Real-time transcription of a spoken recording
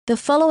The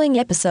following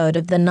episode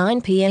of the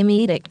 9pm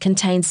Edict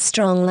contains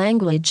strong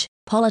language,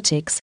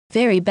 politics,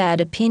 very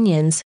bad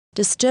opinions,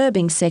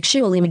 disturbing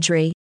sexual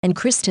imagery, and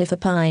Christopher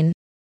Pine.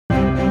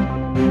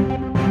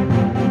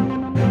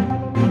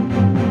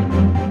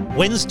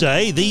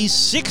 Wednesday, the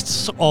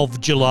 6th of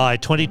July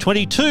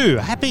 2022.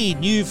 Happy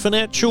New Year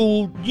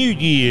financial.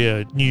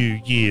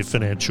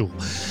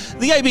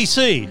 The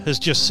ABC has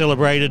just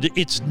celebrated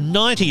its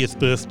 90th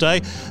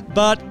birthday,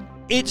 but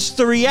it's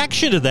the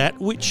reaction to that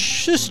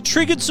which has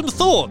triggered some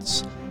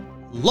thoughts.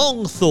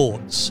 Long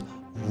thoughts,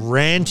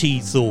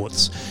 ranty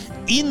thoughts.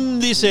 In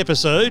this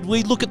episode,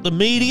 we look at the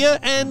media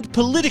and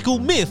political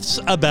myths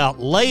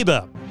about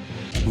Labor.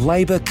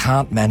 Labor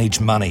can't manage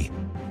money.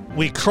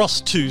 We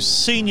cross to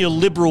senior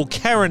Liberal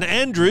Karen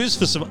Andrews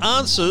for some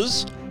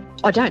answers.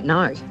 I don't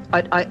know.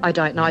 I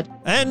don't know.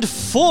 And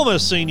former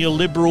senior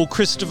Liberal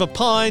Christopher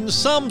Pine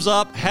sums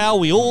up how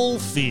we all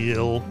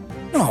feel.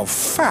 Oh,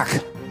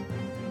 fuck.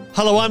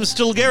 Hello, I'm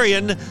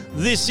Stilgarian.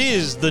 This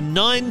is the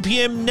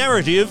 9pm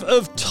narrative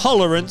of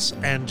tolerance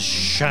and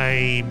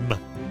shame.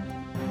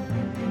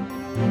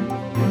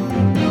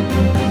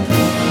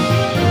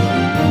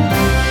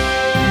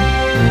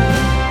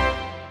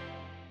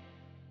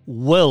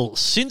 Well,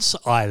 since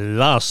I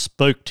last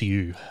spoke to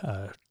you,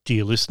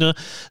 dear listener,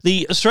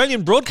 the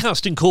Australian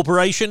Broadcasting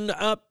Corporation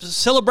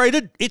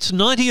celebrated its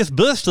 90th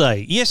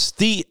birthday. Yes,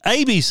 the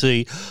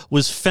ABC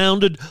was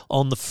founded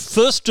on the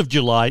 1st of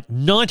July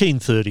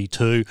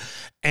 1932,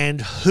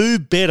 and who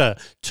better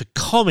to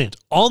comment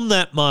on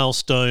that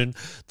milestone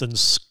than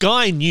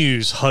Sky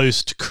News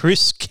host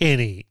Chris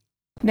Kenny?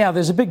 Now,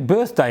 there's a big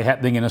birthday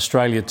happening in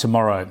Australia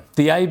tomorrow.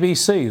 The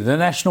ABC, the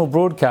national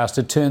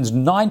broadcaster, turns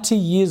 90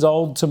 years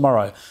old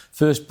tomorrow,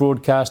 first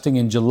broadcasting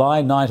in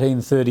July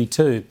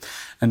 1932.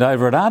 And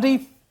over at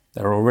Auntie,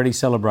 they're already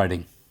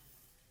celebrating.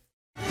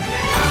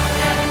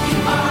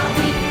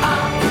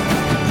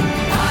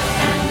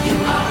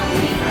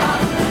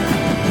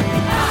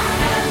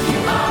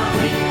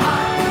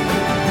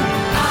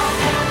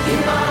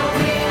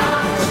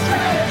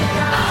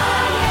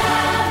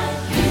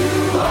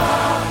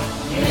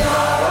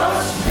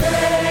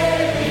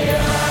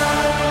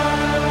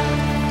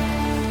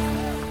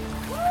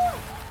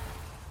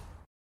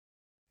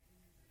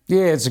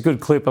 Yeah, it's a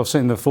good clip. I've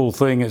seen the full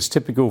thing. It's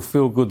typical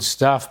feel-good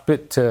stuff,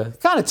 but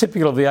kind of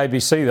typical of the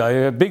ABC,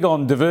 though. Big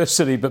on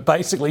diversity, but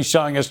basically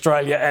showing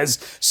Australia as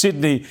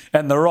Sydney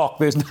and the Rock.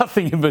 There's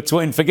nothing in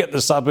between. Forget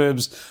the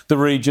suburbs, the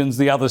regions,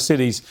 the other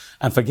cities,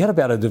 and forget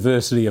about a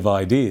diversity of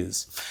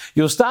ideas.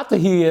 You'll start to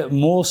hear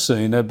more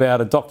soon about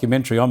a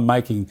documentary I'm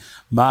making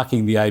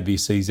marking the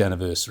ABC's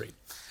anniversary.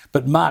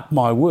 But mark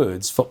my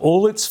words, for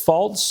all its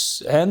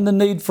faults and the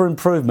need for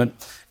improvement,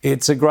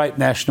 it's a great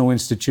national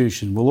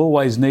institution. We'll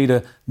always need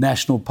a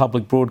national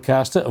public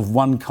broadcaster of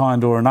one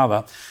kind or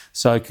another.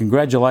 So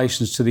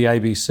congratulations to the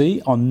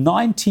ABC on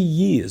 90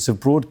 years of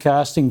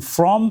broadcasting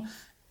from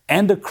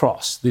and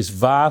across this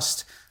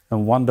vast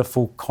and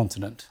wonderful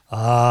continent.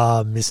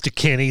 Ah, Mr.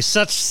 Kenny,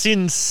 such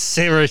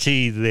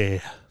sincerity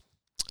there.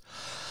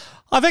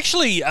 I've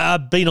actually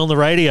been on the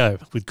radio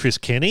with Chris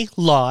Kenny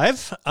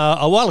live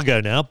a while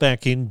ago now,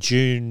 back in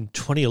June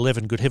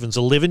 2011, good heavens,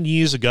 11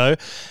 years ago,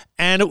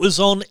 and it was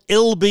on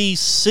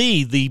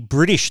LBC, the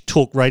British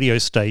talk radio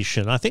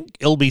station. I think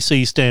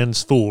LBC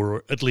stands for,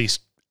 or at least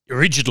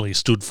originally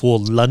stood for,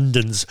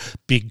 London's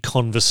Big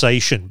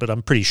Conversation, but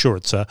I'm pretty sure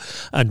it's a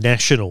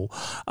national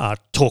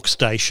talk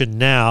station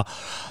now.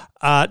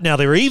 Now,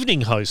 their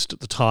evening host at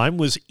the time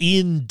was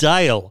Ian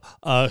Dale,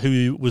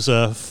 who was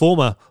a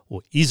former,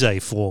 or is a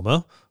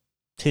former,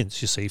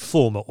 tense, you see,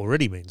 former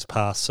already means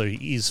past, so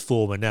he is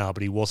former now,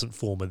 but he wasn't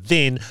former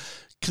then,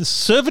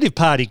 Conservative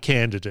Party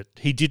candidate.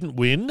 He didn't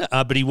win,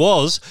 but he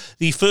was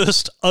the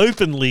first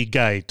openly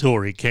gay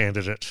Tory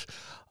candidate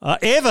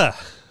ever.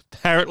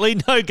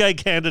 Apparently, no gay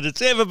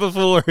candidates ever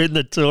before in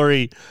the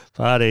Tory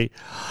Party.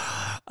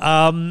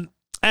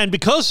 And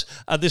because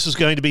this was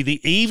going to be the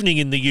evening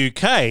in the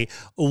UK,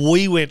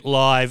 we went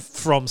live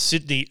from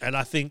Sydney at,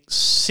 I think,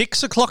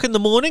 6 o'clock in the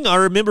morning. I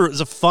remember it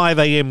was a 5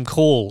 a.m.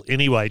 call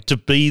anyway to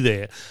be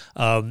there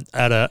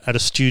at a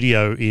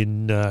studio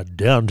in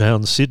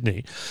downtown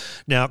Sydney.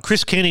 Now,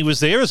 Chris Kenny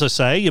was there, as I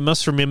say. You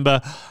must remember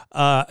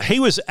he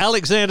was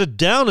Alexander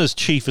Downer's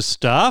Chief of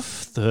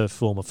Staff, the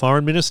former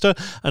Foreign Minister,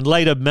 and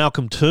later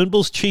Malcolm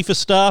Turnbull's Chief of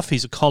Staff.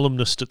 He's a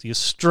columnist at The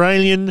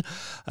Australian.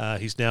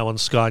 He's now on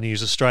Sky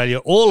News Australia,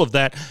 all of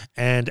that.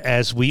 And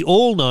as we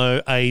all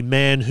know, a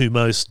man who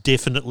most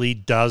definitely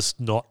does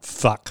not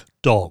fuck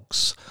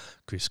dogs.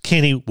 Chris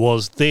Kenny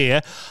was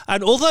there.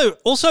 And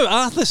also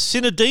Arthur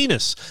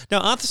Sinodinos. Now,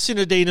 Arthur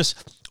Sinodinos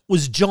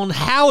was John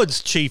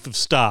Howard's Chief of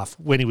Staff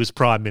when he was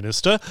Prime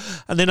Minister.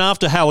 And then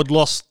after Howard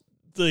lost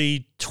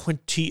the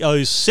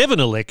 2007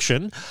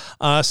 election,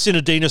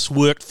 Sinodinos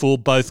worked for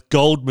both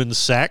Goldman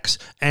Sachs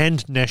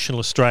and National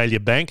Australia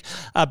Bank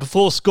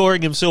before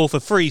scoring himself a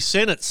free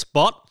Senate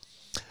spot.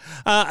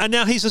 And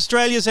now he's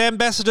Australia's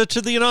ambassador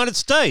to the United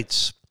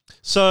States.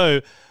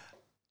 So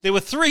there were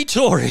three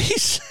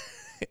Tories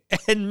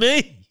and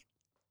me.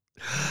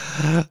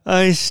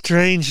 A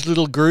strange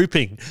little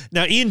grouping.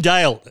 Now, Ian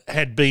Dale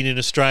had been in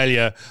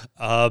Australia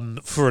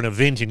for an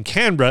event in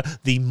Canberra,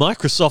 the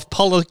Microsoft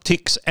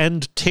Politics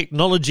and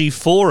Technology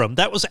Forum.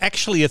 That was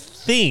actually a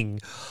thing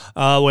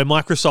where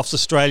Microsoft's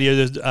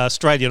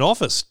Australian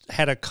office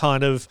had a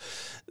kind of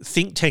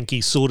think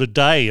tanky sort of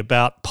day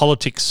about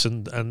politics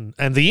and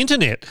the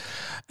internet.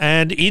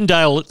 And Ian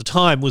Dale at the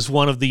time was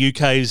one of the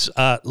UK's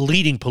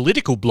leading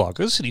political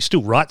bloggers, and he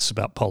still writes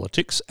about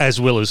politics,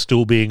 as well as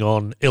still being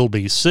on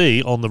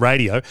LBC on the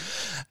radio.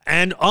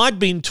 And I'd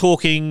been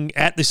talking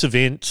at this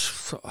event.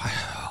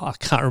 I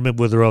can't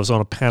remember whether I was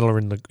on a panel or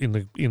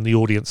in the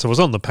audience. I was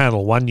on the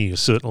panel one year,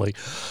 certainly.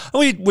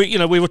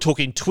 We were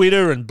talking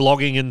Twitter and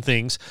blogging and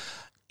things.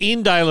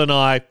 Ian Dale and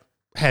I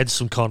had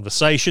some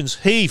conversations.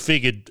 He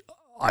figured,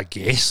 I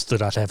guess,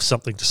 that I'd have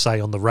something to say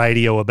on the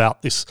radio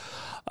about this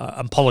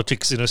and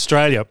politics in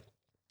Australia.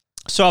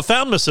 So I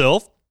found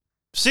myself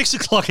 6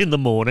 o'clock in the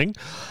morning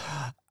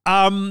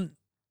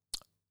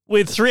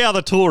with 3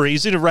 other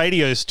Tories in a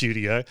radio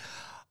studio.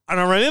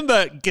 And I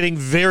remember getting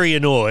very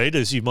annoyed,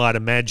 as you might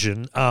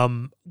imagine.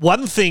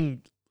 One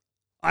thing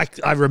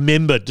I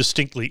remember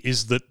distinctly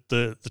is that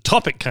the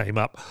topic came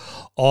up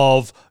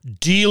of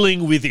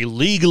dealing with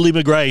illegal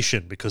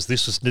immigration, because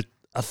this was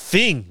a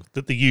thing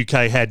that the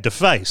UK had to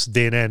face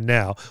then and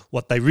now.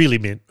 What they really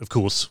meant, of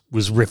course,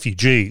 was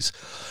refugees.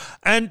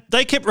 And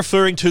they kept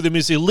referring to them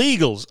as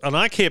illegals, and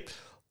I kept,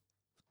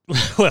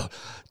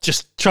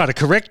 just trying to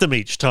correct them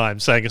each time,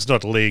 saying it's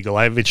not illegal.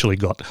 I eventually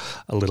got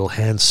a little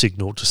hand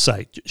signal to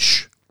say,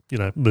 shh,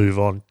 move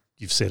on,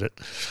 you've said it.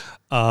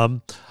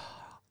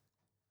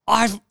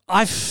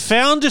 I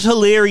found it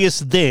hilarious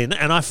then,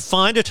 and I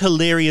find it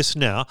hilarious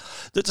now,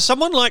 that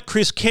someone like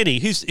Chris Kenny,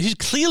 who's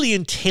clearly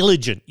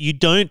intelligent, you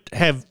don't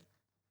have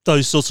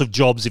those sorts of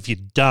jobs if you're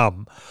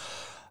dumb,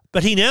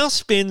 but he now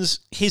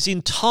spends his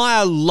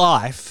entire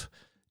life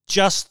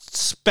just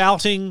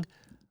spouting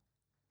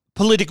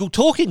political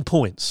talking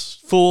points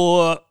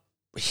for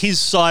his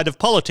side of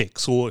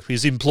politics, or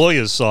his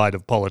employer's side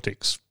of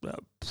politics,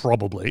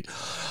 probably.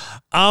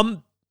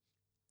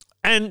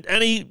 And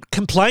he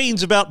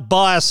complains about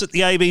bias at the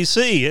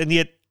ABC, and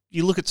yet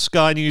you look at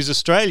Sky News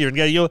Australia and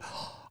go,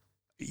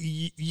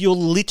 you're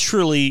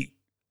literally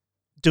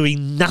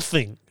doing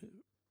nothing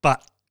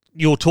but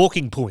your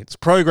talking points,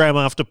 program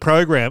after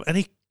program, and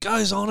he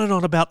goes on and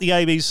on about the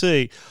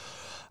ABC.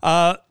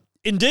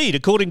 Indeed,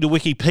 according to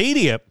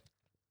Wikipedia,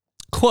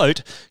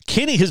 quote,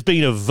 Kenny has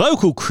been a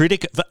vocal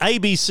critic for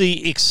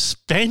ABC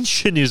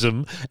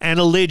expansionism and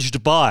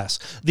alleged bias.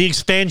 The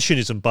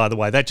expansionism, by the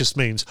way, that just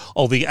means,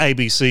 the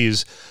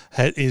ABC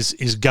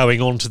is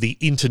going onto the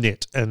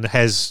internet and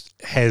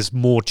has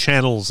more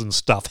channels and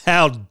stuff.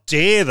 How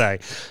dare they?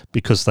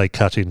 Because they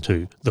cut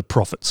into the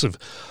profits of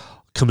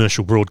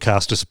commercial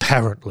broadcasters,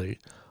 apparently.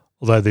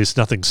 Although there's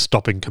nothing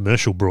stopping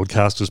commercial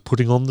broadcasters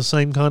putting on the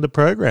same kind of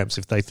programs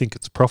if they think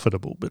it's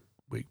profitable. But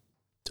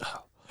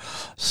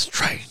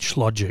strange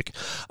logic.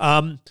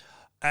 And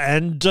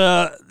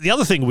the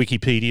other thing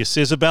Wikipedia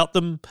says about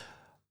them,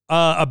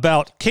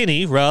 about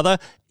Kenny, rather,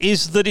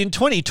 is that in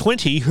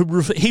 2020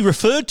 he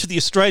referred to the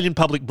Australian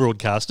public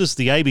broadcasters,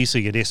 the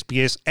ABC and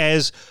SBS,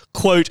 as,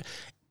 quote,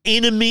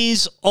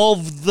 enemies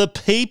of the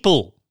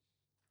people.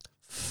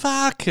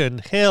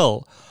 Fucking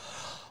hell.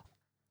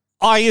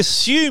 I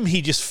assume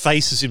he just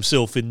faces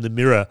himself in the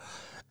mirror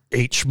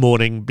each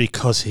morning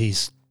because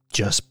he's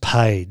just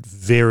paid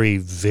very,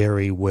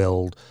 very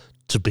well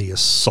to be a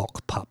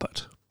sock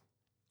puppet.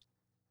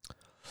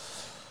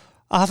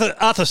 Arthur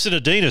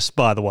Sinodinos,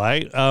 by the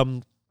way,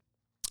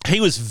 he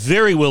was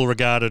very well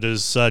regarded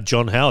as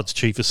John Howard's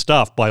chief of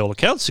staff by all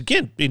accounts.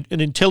 Again,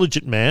 an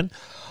intelligent man.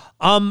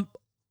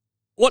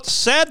 What's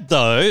sad,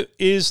 though,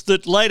 is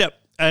that later,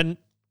 and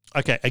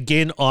okay,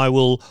 again, I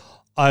will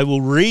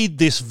read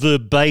this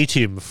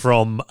verbatim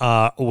from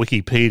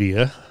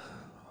Wikipedia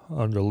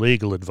under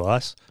legal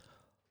advice.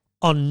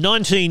 On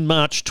 19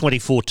 March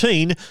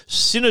 2014,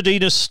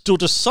 Sinodinos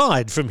stood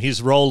aside from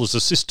his role as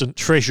Assistant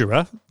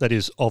Treasurer, that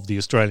is, of the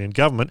Australian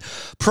Government,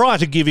 prior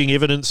to giving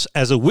evidence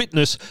as a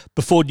witness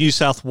before New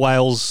South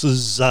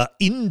Wales's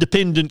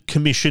Independent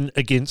Commission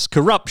Against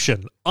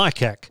Corruption,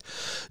 ICAC.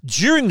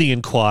 During the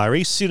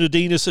inquiry,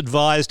 Sinodinos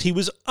advised he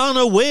was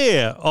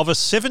unaware of a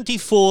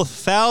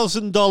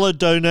 $74,000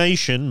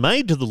 donation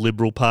made to the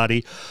Liberal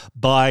Party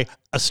by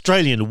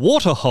Australian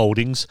Water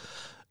Holdings,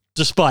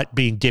 despite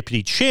being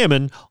Deputy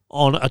Chairman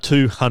on a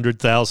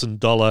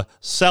 $200,000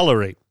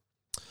 salary.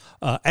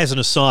 As an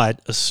aside,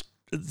 this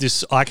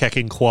ICAC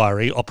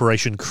inquiry,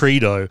 Operation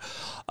Credo,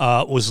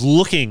 was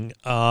looking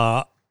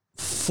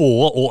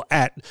for or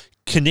at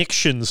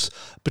connections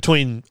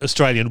between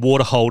Australian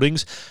Water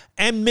Holdings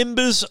and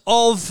members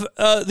of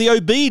the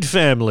Obeid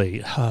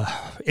family.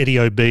 Eddie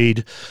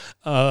Obeid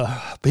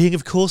being,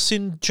 of course,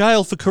 in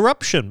jail for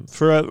corruption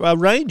for a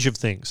range of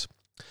things.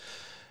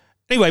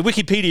 Anyway,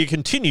 Wikipedia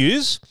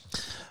continues.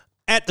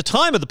 At the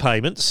time of the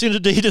payment,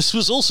 Sinodinos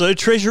was also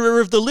Treasurer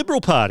of the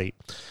Liberal Party.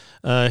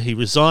 He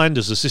resigned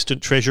as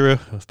Assistant Treasurer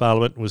of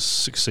Parliament and was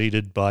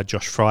succeeded by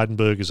Josh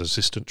Frydenberg as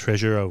Assistant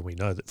Treasurer. We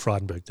know that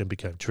Frydenberg then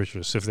became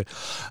Treasurer.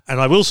 And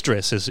I will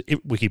stress, as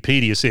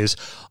Wikipedia says,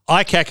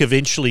 ICAC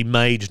eventually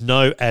made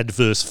no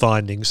adverse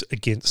findings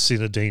against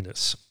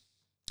Sinodinos.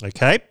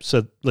 Okay,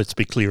 so let's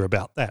be clear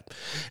about that.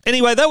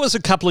 Anyway, that was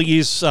a couple of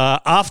years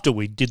after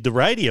we did the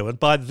radio, and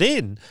by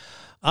then,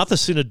 Arthur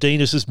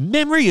Sinodinos'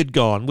 memory had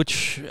gone,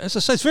 which, as I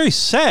say, is very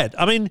sad.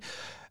 I mean,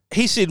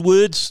 he said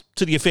words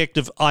to the effect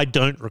of, "I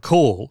don't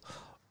recall,"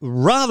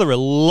 rather a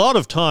lot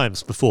of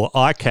times before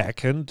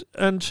ICAC,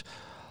 and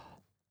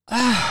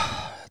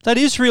that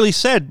is really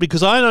sad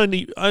because I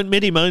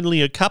met him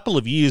only a couple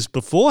of years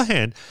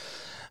beforehand,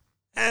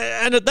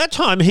 and at that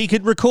time he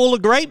could recall a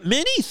great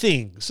many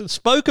things and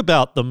spoke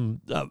about them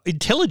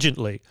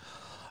intelligently.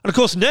 And of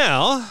course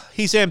now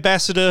he's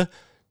ambassador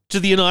to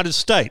the United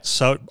States,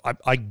 so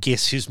I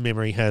guess his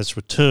memory has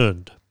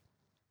returned.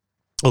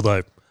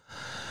 Although,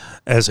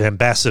 as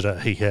ambassador,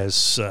 he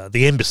has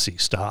the embassy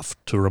staff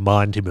to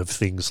remind him of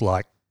things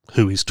like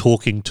who he's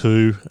talking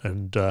to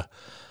and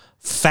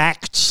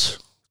facts,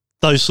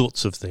 those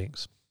sorts of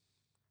things.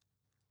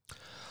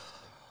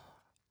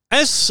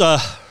 As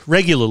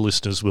regular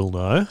listeners will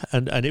know,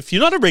 and if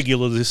you're not a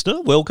regular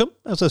listener, welcome.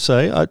 As I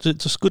say,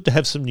 it's just good to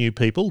have some new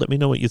people. Let me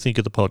know what you think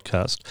of the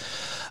podcast.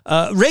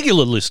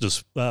 Regular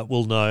listeners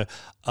will know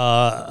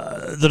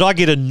that I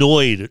get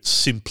annoyed at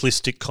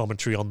simplistic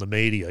commentary on the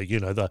media. You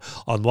know,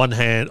 on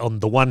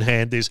the one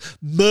hand, there's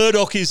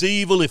Murdoch is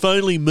evil. If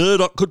only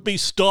Murdoch could be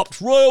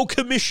stopped. Royal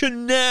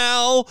Commission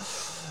now.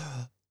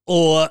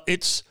 Or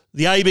it's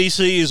the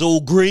ABC is all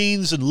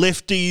Greens and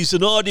lefties,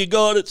 and oh dear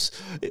God,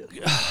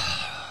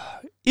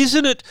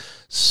 Isn't it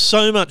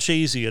so much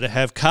easier to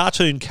have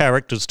cartoon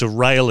characters to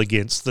rail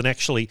against than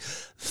actually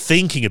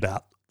thinking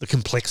about the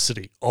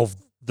complexity of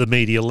the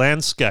media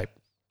landscape?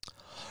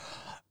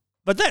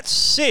 But that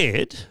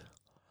said,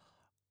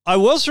 I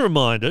was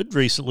reminded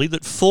recently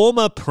that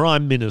former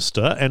Prime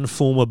Minister and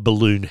former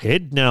balloon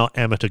head, now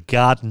amateur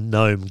garden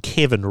gnome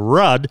Kevin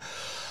Rudd,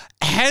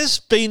 has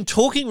been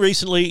talking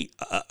recently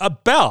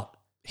about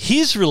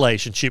his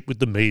relationship with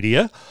the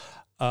media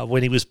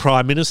when he was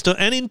Prime Minister,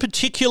 and in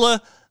particular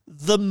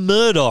the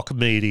Murdoch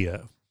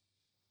media.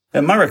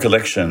 In my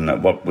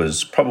recollection, what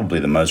was probably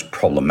the most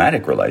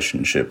problematic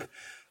relationship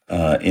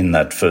in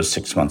that first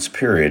 6 months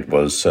period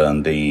was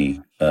the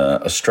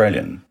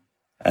Australian,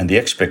 and the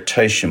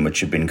expectation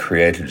which had been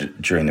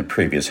created during the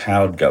previous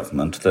Howard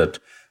government that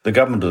the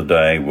government of the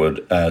day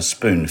would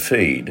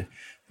spoon-feed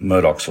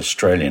Murdoch's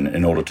Australian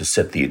in order to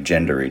set the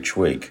agenda each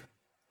week.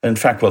 In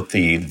fact, what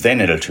the then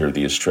editor of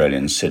the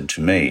Australian said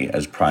to me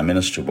as Prime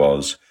Minister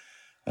was,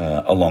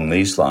 along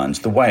these lines,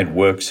 the way it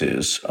works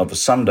is, of a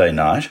Sunday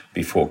night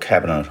before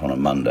Cabinet on a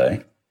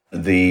Monday,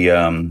 the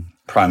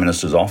Prime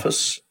Minister's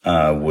office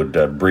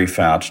would brief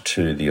out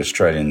to the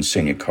Australian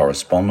senior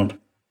correspondent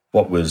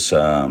what was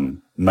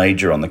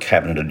major on the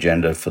Cabinet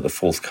agenda for the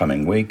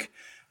forthcoming week.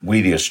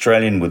 We, the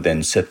Australian, would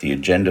then set the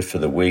agenda for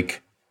the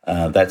week.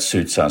 That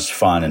suits us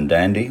fine and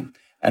dandy.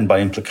 And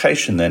by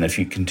implication, then, if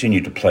you continue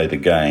to play the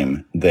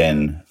game,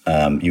 then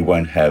you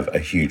won't have a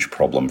huge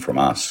problem from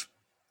us.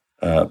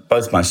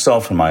 Both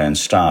myself and my own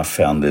staff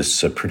found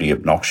this a pretty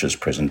obnoxious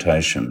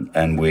presentation,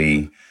 and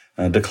we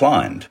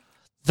declined.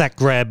 That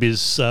grab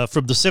is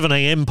from the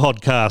 7am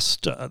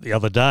podcast the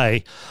other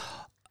day.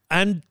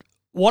 And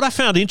what I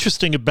found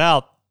interesting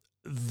about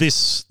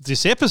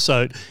this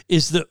episode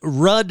is that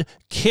Rudd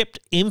kept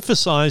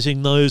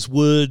emphasising those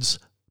words,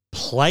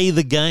 play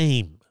the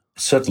game.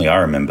 Certainly I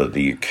remember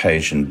the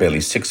occasion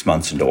barely 6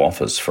 months into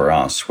office for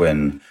us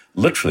when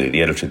literally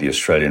the editor of The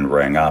Australian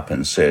rang up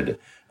and said,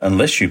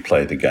 unless you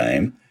play the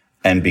game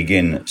and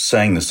begin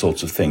saying the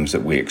sorts of things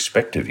that we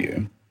expect of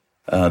you,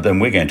 then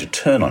we're going to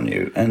turn on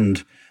you.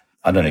 And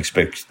I don't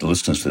expect the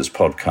listeners to this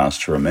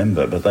podcast to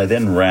remember, but they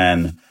then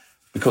ran,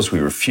 because we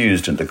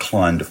refused and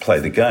declined to play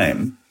the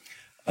game,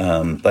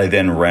 they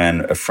then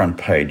ran a front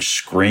page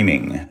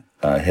screaming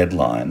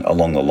headline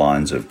along the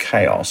lines of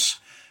chaos,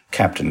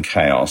 Captain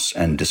Chaos,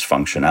 and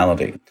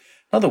dysfunctionality. In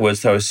other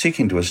words, they were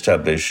seeking to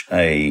establish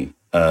a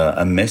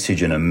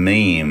message and a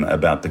meme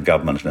about the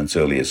government in its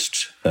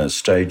earliest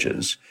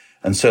stages,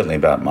 and certainly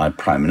about my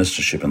prime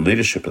ministership and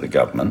leadership of the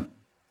government,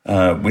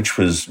 which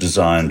was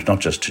designed not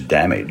just to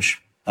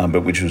damage,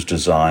 but which was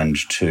designed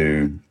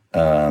to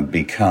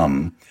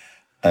become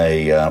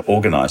a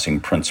organising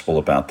principle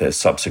about their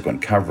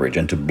subsequent coverage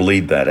and to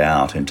bleed that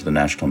out into the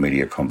national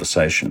media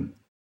conversation.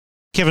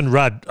 Kevin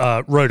Rudd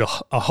wrote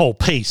a whole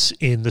piece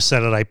in the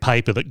Saturday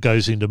paper that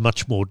goes into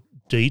much more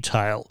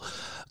detail.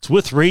 It's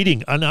worth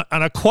reading, and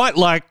I quite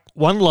like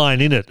one line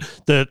in it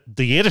that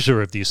the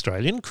editor of The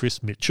Australian,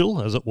 Chris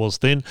Mitchell, as it was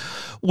then,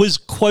 was,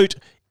 quote,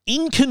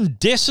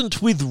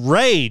 incandescent with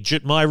rage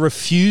at my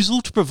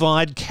refusal to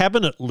provide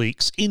cabinet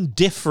leaks in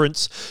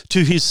deference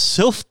to his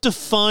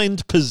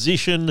self-defined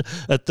position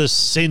at the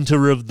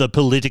centre of the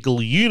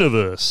political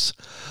universe,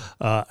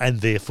 and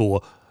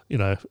therefore, you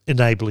know,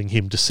 enabling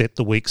him to set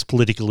the week's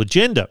political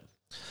agenda.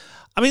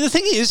 I mean, the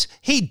thing is,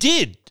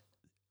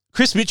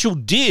 Chris Mitchell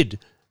did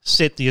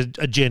set the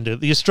agenda.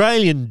 The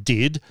Australian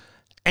did,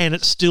 and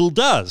it still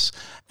does.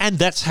 And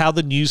that's how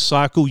the news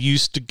cycle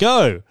used to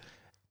go.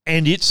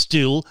 And it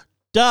still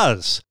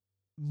does.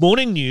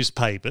 Morning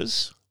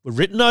newspapers were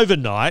written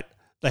overnight.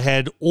 They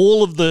had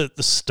all of the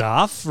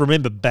stuff.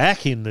 Remember,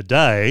 back in the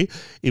day,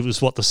 it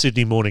was what the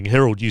Sydney Morning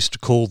Herald used to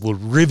call the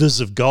rivers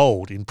of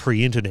gold in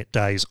pre-internet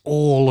days,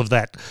 all of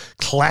that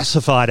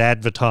classified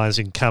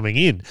advertising coming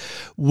in,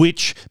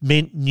 which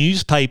meant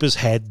newspapers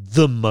had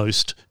the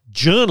most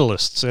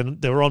journalists,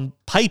 and they were on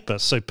paper,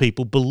 so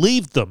people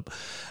believed them.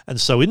 And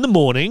so in the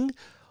morning,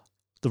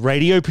 the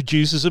radio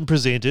producers and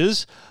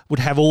presenters would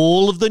have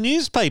all of the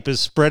newspapers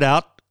spread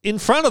out in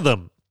front of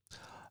them,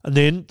 and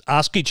then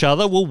ask each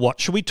other, well, what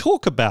should we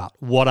talk about?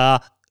 What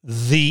are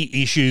the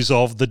issues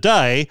of the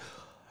day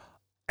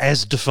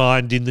as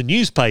defined in the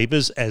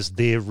newspapers as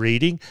they're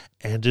reading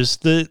and as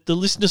the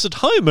listeners at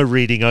home are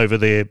reading over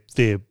their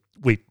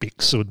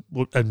Weet-Bix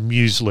and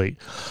muesli?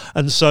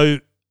 And so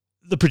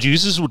the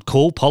producers would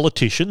call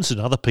politicians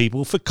and other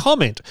people for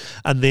comment.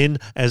 And then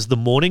as the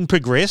morning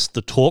progressed,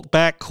 the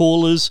talkback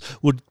callers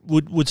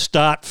would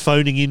start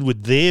phoning in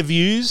with their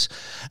views.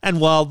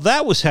 And while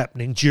that was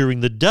happening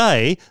during the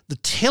day, the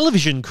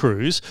television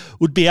crews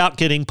would be out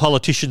getting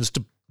politicians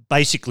to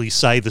basically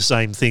say the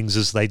same things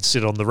as they'd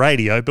said on the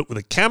radio, but with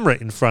a camera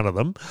in front of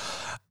them,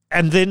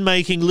 and then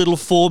making little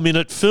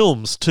 4-minute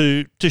films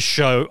to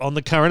show on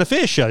the current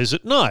affairs shows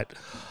at night.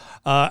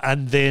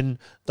 And then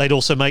they'd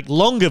also make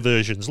longer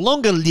versions,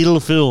 longer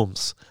little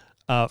films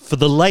for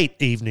the late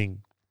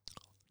evening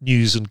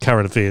news and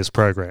current affairs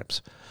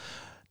programs.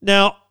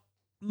 Now,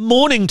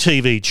 morning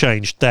TV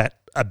changed that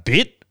a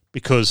bit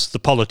because the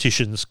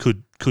politicians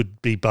could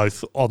be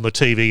both on the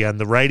TV and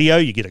the radio.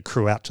 You get a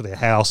crew out to their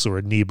house or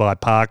a nearby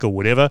park or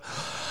whatever.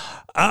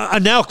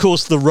 And now, of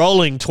course, the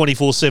rolling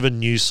 24/7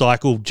 news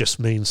cycle just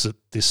means that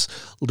this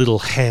little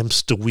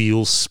hamster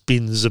wheel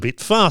spins a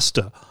bit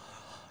faster.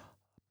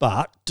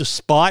 But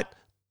despite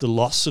the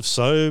loss of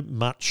so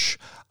much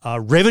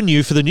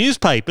revenue for the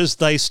newspapers,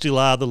 they still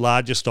are the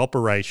largest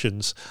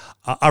operations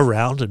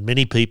around, and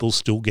many people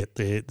still get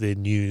their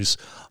news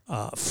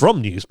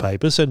from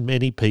newspapers, and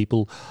many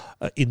people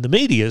in the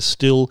media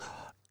still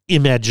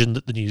imagine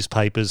that the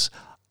newspapers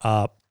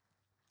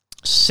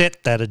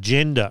set that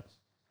agenda.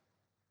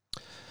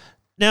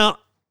 Now,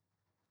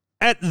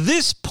 at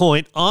this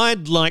point,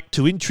 I'd like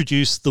to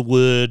introduce the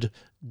word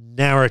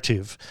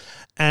narrative,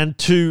 and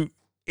to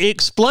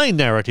explain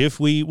narrative,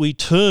 we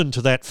turn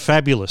to that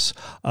fabulous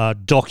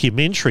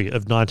documentary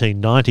of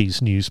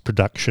 1990s news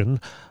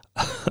production,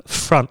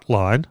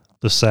 Frontline,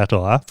 the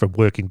satire from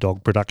Working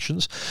Dog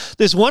Productions.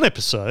 There's one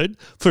episode,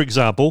 for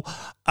example,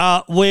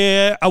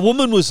 where a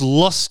woman was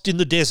lost in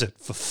the desert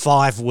for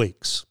 5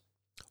 weeks,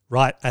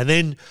 right? And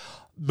then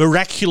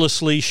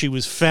miraculously she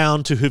was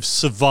found to have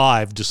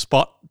survived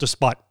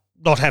despite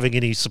not having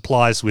any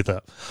supplies with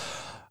her.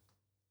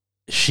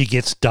 She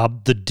gets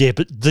dubbed the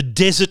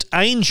Desert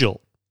Angel.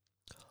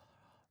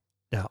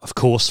 Now, of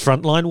course,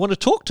 Frontline want to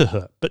talk to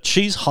her, but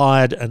she's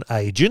hired an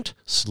agent,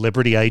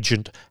 celebrity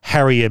agent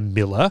Harry M.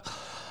 Miller,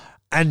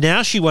 and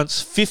now she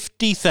wants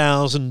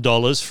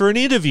 $50,000 for an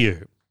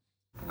interview.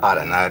 I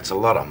don't know, it's a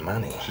lot of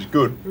money. She's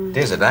good.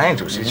 Desert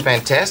Angel, she's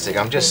fantastic.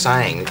 I'm just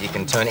saying that you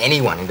can turn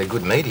anyone into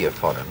good media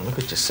fodder. Look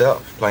at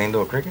yourself, play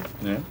indoor cricket.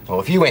 Yeah.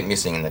 Well, if you went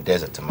missing in the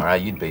desert tomorrow,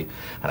 you'd be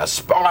an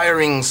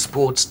aspiring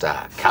sports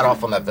star, cut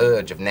off on the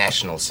verge of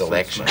national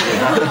selection.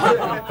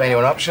 Been to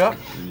an op shop?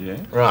 Yeah.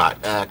 Right,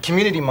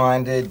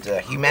 community-minded,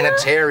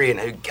 humanitarian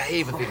who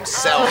gave of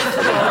himself.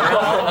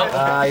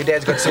 Your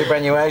dad's got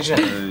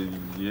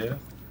superannuation? Yeah.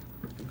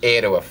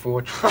 Heir to a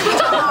fortune.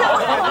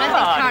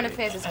 I don't think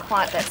current affairs is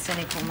quite that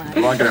cynical, mate.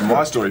 I won't get in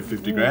my story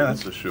 50 grand,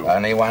 that's for sure.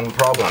 Only one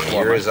problem.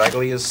 You're as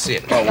ugly as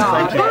sin. Oh, well,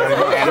 thank you very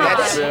much. And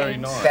that's very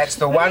nice. That's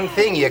the one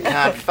thing you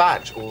can't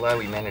fudge. Although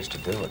we managed to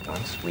do it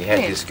once. We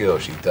had this girl,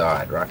 she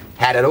died, right?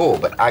 Had it all,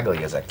 but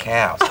ugly as a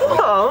cow.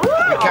 So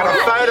we cut a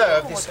photo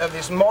of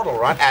this model,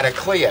 right, out of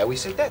Clio. We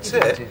said, that's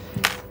it.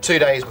 2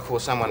 days before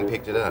someone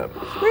picked it up.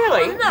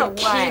 Really? No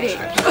way.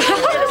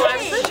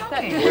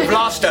 We've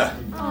lost her.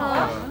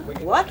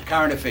 What?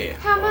 Current affair.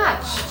 How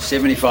much?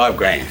 75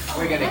 grand.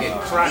 We're going to get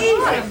crushed.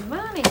 Easy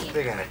money.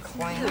 They're going to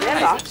clean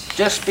Never.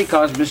 Just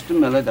because Mr.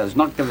 Miller does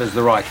not give us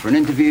the right for an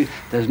interview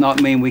does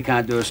not mean we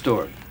can't do a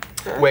story.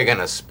 We're going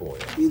to spoil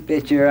it. You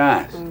bet your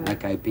ass.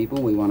 Okay,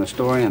 people, we want a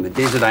story on the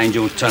Desert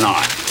Angel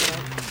tonight.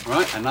 All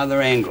right,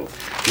 another angle.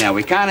 Now,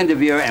 we can't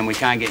interview her and we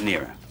can't get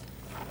near her.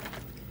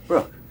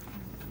 Brooke.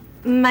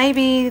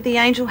 Maybe the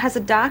angel has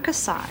a darker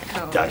side.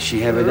 Does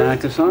she have a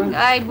darker side?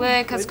 I'd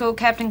work, a school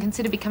captain,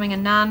 consider becoming a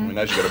nun. I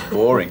know she's got a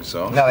boring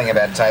song. Nothing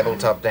about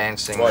tabletop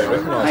dancing. Why, you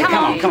reckon? Hey,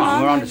 come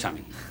on, we're on to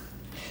something.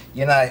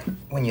 You know,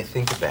 when you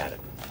think about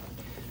it,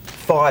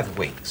 5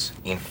 weeks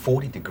in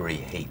 40-degree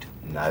heat,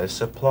 no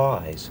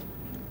supplies.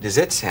 Does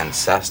that sound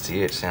sus to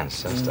you? It sounds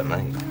sus to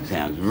me.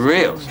 Sounds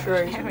real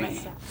true to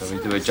me. So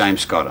we do a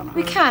James Scott on her.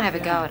 We can't have a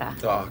go at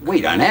her.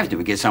 We don't have to.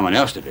 We get someone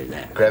else to do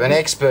that. Grab an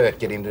expert,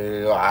 get him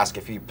to ask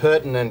a few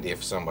pertinent,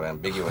 if somewhat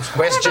ambiguous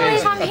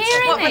questions. I'm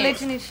hearing What this.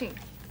 religion is she?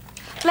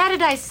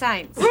 Latter-day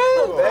Saints. Very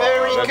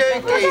I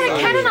kooky. got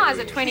a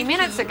canoniser 20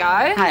 minutes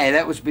ago. Hey,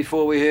 that was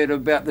before we heard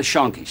about the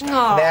shonky stuff.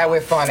 Oh. Now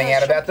we're finding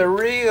out about the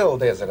real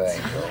Desert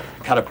Angel.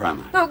 Cut a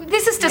promo. Look,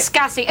 this is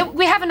disgusting.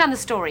 We haven't done the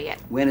story yet.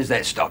 When has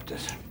that stopped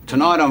us?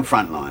 Tonight on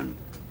Frontline.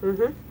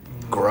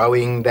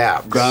 Growing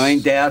doubts.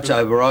 Growing doubts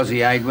over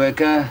Aussie aid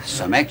worker,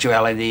 some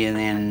actuality, and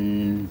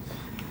then...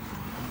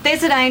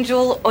 Desert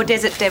Angel or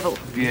Desert Devil?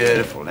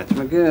 Beautiful, that's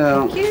my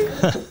girl.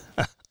 Thank you.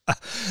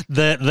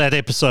 That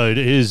episode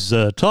is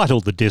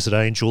titled The Desert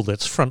Angel.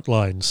 That's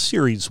Frontline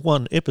Series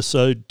 1,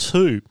 Episode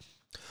 2.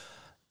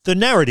 The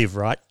narrative,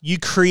 right? You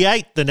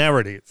create the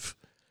narrative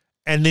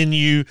and then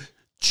you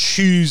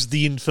choose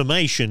the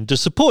information to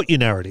support your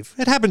narrative.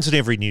 It happens in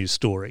every news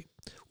story.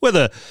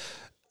 Whether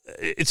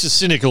it's as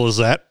cynical as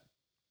that,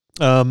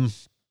 well,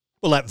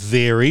 that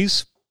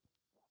varies.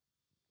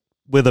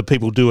 Whether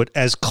people do it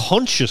as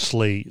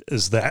consciously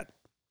as that,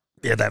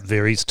 yeah, that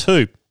varies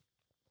too.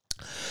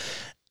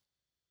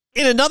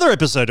 In another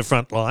episode of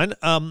Frontline,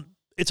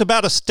 it's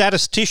about a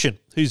statistician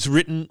who's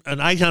written an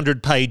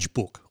 800-page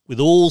book with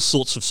all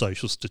sorts of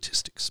social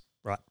statistics,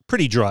 right?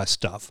 Pretty dry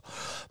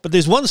stuff. But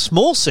there's one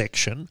small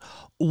section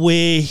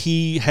where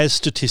he has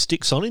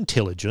statistics on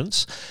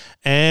intelligence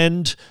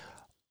and,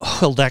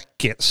 well, that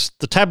gets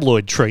the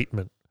tabloid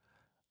treatment.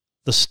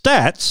 The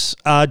stats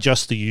are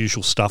just the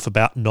usual stuff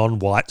about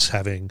non-whites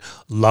having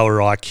lower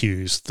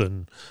IQs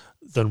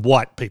than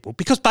white people.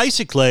 Because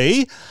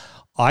basically,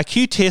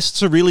 IQ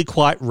tests are really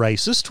quite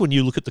racist when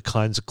you look at the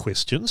kinds of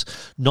questions.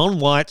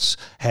 Non-whites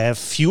have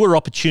fewer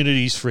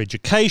opportunities for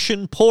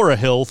education, poorer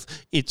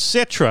health,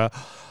 etc.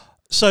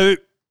 So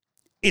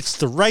it's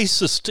the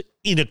racist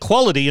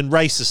inequality and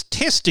racist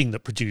testing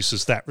that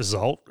produces that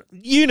result.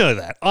 You know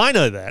that. I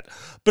know that.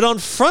 But on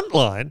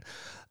Frontline,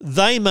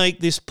 they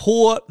make this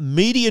poor,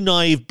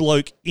 media-naive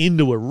bloke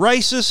into a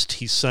racist.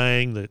 He's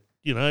saying that,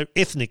 you know,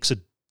 ethnics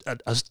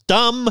are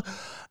dumb,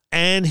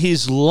 and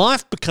his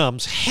life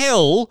becomes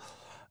hell,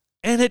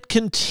 and it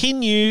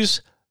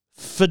continues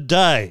for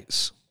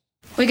days.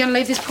 We're going to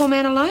leave this poor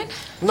man alone?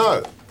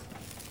 No.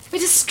 We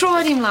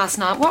destroyed him last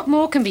night. What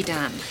more can be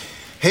done?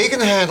 He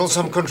can handle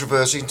some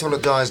controversy until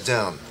it dies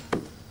down.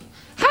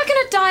 How can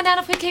it die down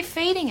if we keep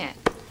feeding it?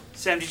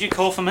 Sam, did you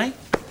call for me?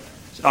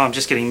 Oh, I'm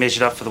just getting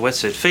measured up for the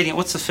wetsuit. Feeding it?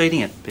 What's the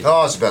feeding it bit?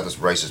 Oh, it's about this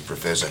racist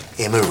professor.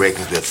 Emma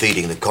reckons we're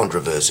feeding the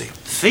controversy.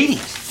 Feeding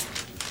it?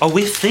 Oh,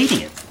 we're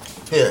feeding it?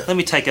 Yeah. Let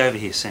me take over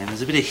here, Sam.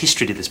 There's a bit of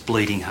history to this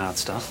bleeding heart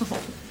stuff.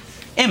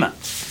 Emma,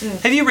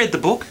 have you read the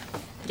book?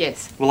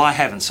 Yes. Well, I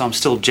haven't, so I'm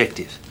still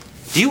objective.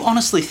 Do you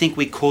honestly think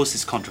we caused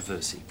this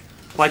controversy?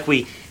 Like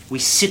we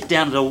sit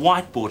down at a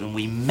whiteboard and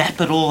we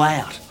map it all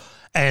out?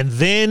 And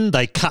then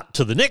they cut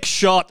to the next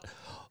shot,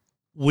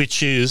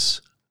 which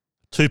is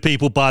two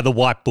people by the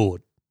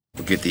whiteboard.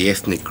 We'll get the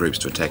ethnic groups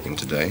to attack him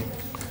today.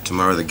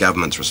 Tomorrow, the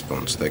government's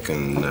response. They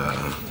can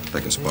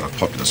spot a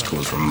populist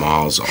cause from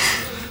miles off.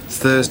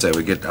 Thursday,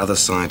 we get other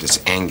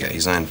scientists' anger,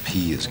 his own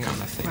peers kind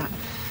of thing. Right.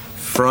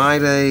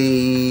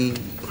 Friday...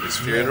 His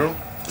funeral?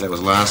 That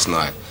was last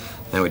night.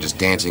 Now we're just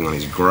dancing on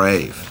his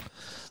grave.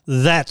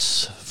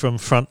 That's from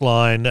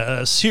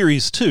Frontline,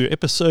 Series 2,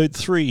 Episode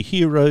 3,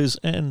 Heroes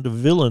and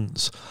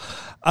Villains.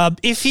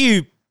 If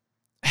you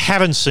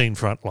haven't seen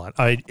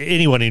Frontline,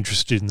 anyone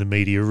interested in the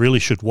media really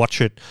should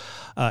watch it.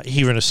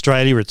 Here in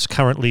Australia, it's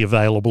currently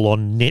available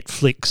on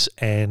Netflix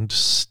and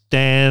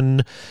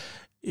Stan.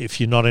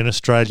 If you're not in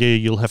Australia,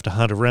 you'll have to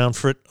hunt around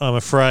for it, I'm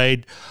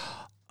afraid.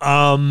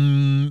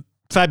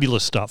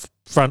 Fabulous stuff,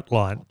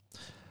 Frontline.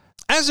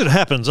 As it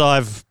happens,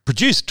 I've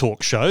produced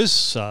talk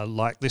shows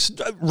like this,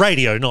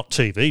 radio, not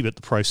TV, but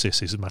the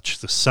process is much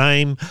the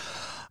same.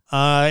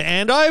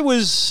 And I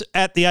was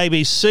at the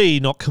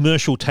ABC, not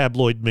commercial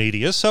tabloid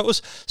media, so it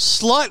was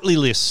slightly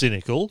less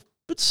cynical,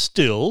 but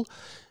still,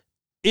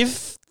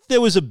 if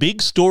there was a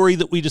big story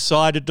that we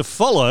decided to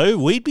follow,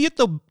 we'd be at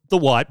the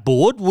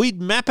whiteboard,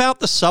 we'd map out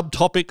the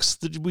subtopics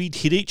that we'd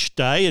hit each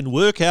day and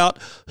work out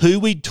who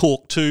we'd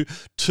talk to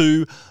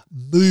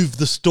move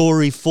the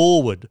story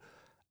forward,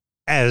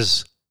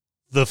 as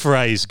the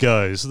phrase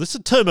goes. This is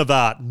a term of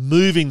art,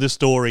 moving the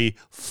story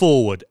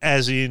forward,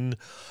 as in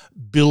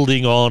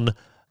building on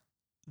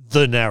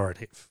the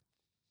narrative.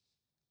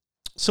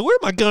 So where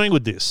am I going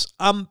with this?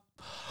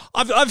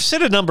 I've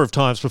said a number of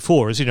times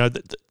before, as you know,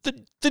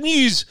 the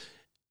news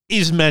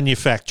is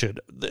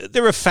manufactured.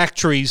 There are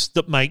factories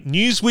that make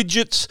news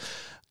widgets.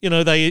 You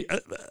know,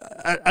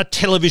 a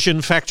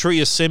television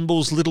factory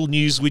assembles little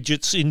news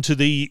widgets into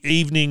the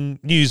evening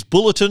news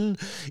bulletin.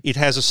 It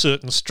has a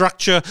certain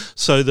structure,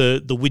 so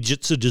the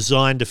widgets are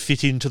designed to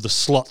fit into the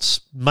slots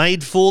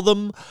made for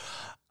them.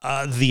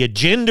 The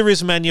agenda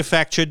is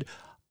manufactured,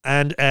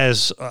 and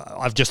as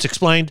I've just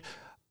explained,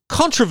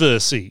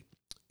 controversy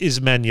is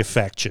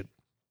manufactured.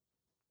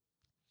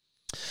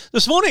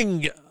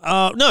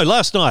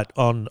 Last night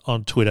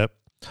on Twitter,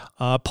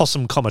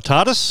 Possum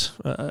Comitatus,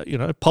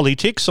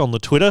 politics on the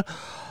Twitter,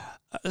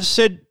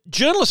 said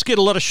journalists get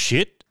a lot of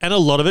shit and a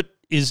lot of it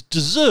is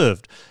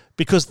deserved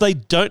because they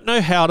don't know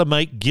how to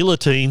make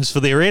guillotines for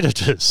their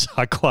editors.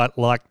 I quite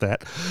like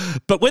that.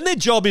 But when their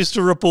job is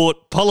to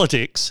report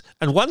politics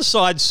and one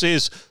side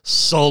says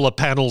solar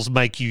panels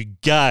make you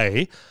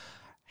gay,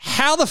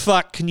 how the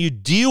fuck can you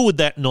deal with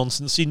that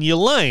nonsense in your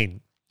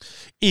lane?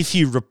 If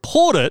you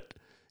report it,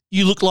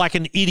 you look like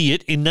an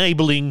idiot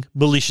enabling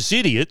malicious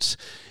idiots.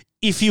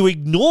 If you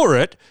ignore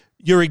it,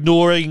 you're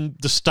ignoring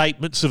the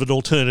statements of an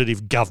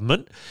alternative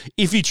government.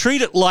 If you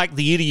treat it like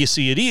the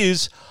idiocy it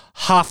is,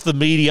 half the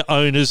media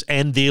owners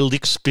and their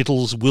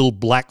lickspittles will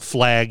black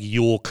flag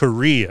your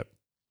career.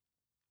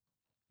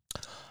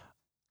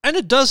 And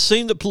it does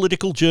seem that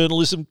political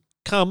journalism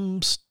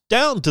comes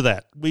down to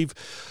that.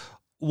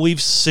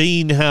 We've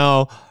seen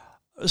how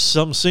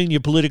some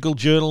senior political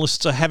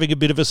journalists are having a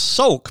bit of a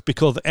sulk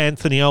because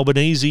Anthony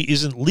Albanese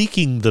isn't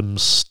leaking them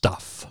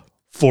stuff,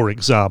 for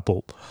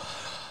example.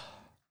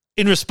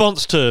 In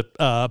response to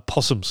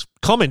Possum's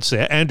comments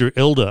there, Andrew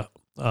Elder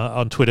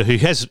on Twitter, who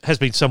has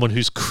been someone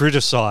who's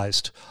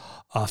criticised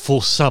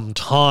for some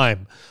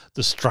time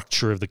the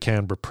structure of the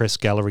Canberra Press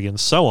Gallery and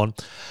so on,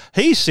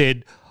 he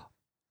said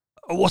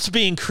what's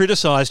being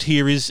criticised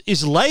here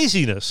is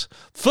laziness.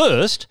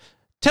 First,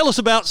 tell us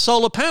about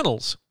solar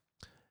panels.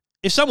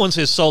 If someone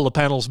says solar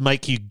panels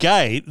make you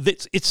gay,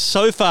 it's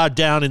so far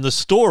down in the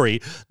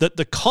story that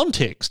the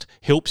context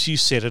helps you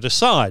set it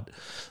aside.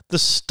 The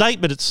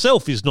statement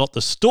itself is not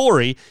the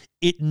story.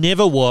 It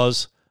never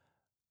was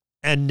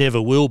and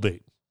never will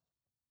be.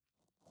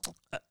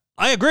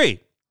 I agree.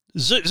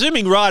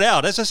 Zooming right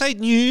out, as I say,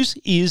 news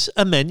is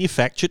a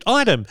manufactured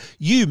item.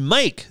 You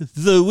make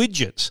the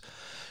widgets.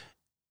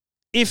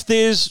 If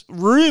there's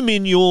room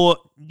in your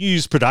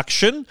news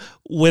production,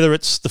 whether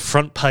it's the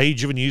front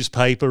page of a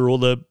newspaper or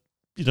the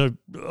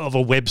of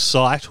a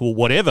website or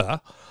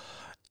whatever,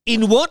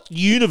 in what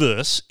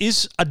universe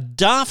is a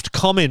daft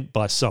comment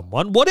by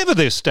someone, whatever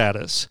their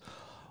status,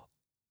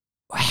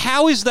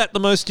 how is that the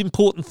most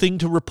important thing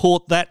to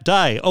report that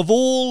day? Of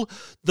all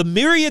the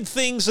myriad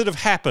things that have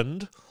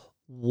happened,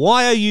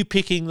 why are you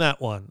picking that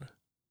one?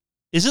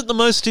 Is it the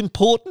most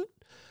important?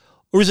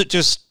 Or is it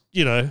just,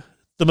 the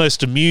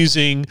most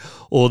amusing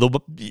or the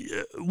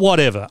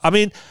whatever? I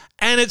mean,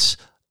 and it's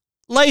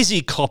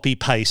lazy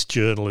copy-paste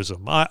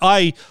journalism.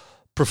 I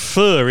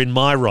prefer in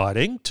my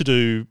writing to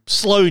do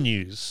slow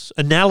news,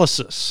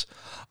 analysis,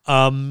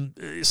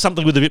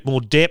 something with a bit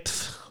more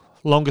depth,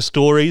 longer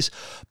stories.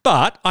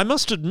 But I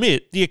must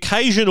admit, the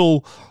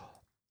occasional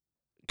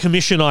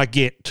commission I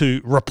get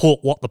to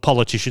report what the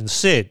politician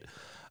said,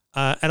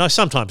 and I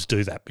sometimes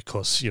do that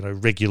because,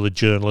 regular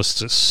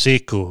journalists are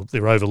sick or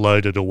they're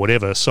overloaded or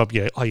whatever. So,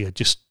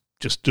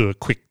 just do a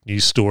quick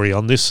news story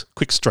on this,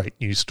 quick straight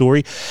news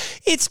story.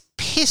 It's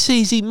piss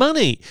easy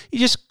money. You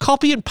just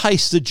copy and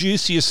paste the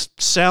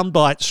juiciest sound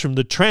bites from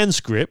the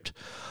transcript,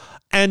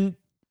 and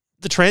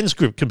the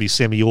transcript can be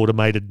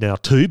semi-automated now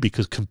too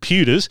because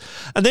computers,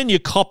 and then you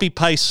copy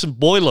paste some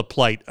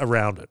boilerplate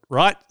around it,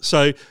 right?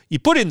 So you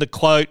put in the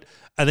quote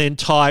and then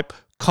type,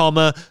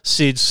 comma,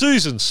 said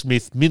Susan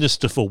Smith,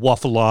 Minister for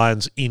Waffle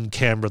Irons in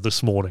Canberra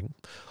this morning.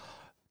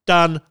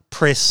 Done,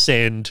 press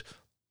send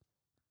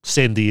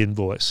the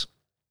invoice.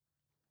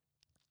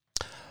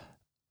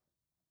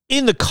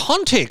 In the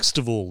context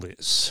of all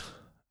this,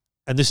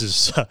 and this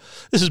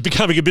is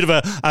becoming a bit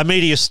of a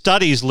media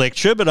studies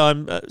lecture,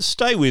 but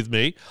stay with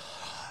me.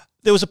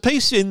 There was a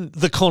piece in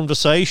The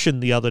Conversation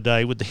the other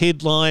day with the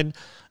headline,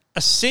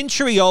 "A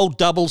century-old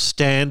double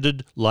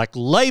standard, like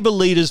Labor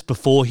leaders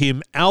before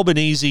him,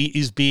 Albanese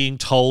is being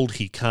told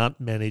he can't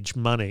manage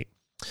money."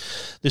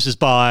 This is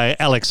by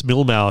Alex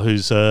Milmau,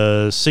 who's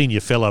a senior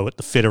fellow at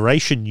the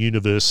Federation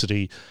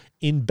University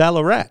in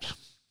Ballarat.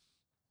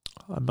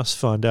 I must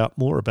find out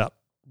more about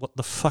what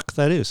the fuck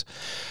that is.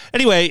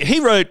 Anyway, he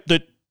wrote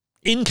that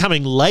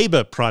incoming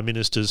Labor prime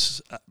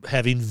ministers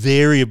have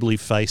invariably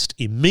faced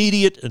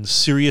immediate and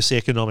serious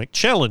economic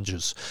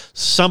challenges,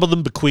 some of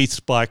them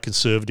bequeathed by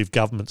Conservative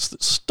governments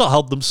that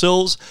styled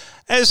themselves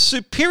as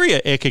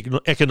superior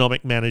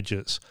economic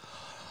managers.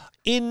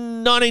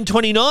 In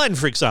 1929,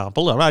 for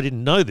example, and I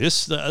didn't know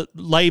this,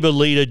 Labor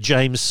leader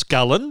James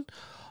Scullin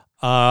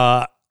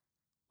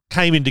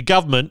came into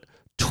government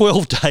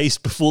 12 days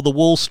before the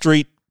Wall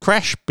Street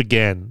crash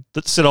began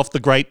that set off the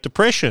Great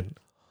Depression.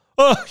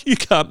 Oh, you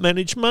can't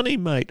manage money,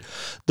 mate.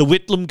 The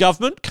Whitlam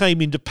government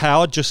came into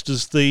power just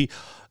as the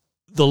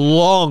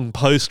long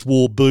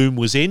post-war boom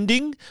was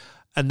ending,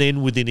 and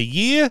then within a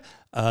year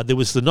there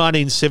was the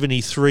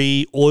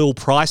 1973 oil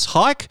price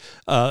hike.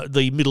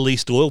 The Middle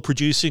East oil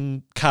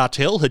producing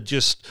cartel had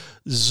just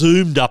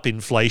zoomed up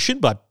inflation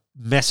by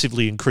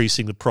massively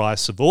increasing the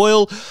price of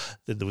oil.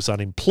 Then there was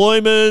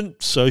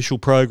unemployment, social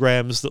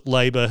programs that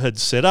Labor had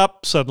set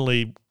up.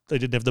 Suddenly they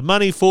didn't have the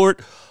money for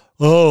it.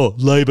 Oh,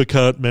 Labor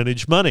can't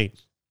manage money.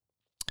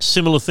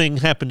 Similar thing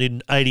happened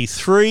in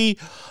 83.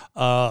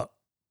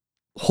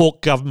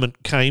 Hawke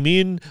government came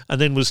in and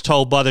then was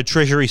told by the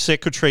Treasury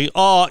Secretary,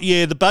 oh,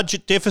 yeah, the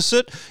budget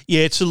deficit,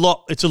 yeah, it's a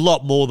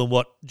lot more than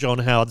what John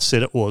Howard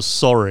said it was,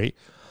 sorry.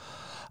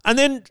 And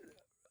then,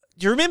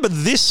 do you remember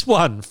this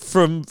one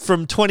from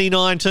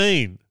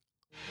 2019?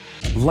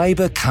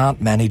 Labor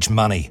can't manage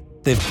money.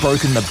 They've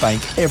broken the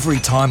bank every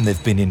time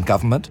they've been in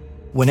government.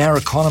 When our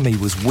economy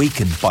was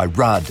weakened by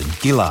Rudd and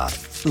Gillard,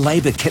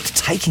 Labor kept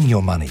taking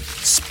your money,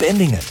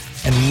 spending it,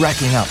 and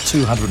racking up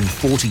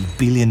 $240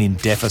 billion in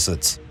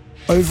deficits.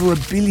 Over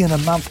 $1 billion a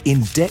month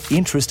in debt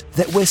interest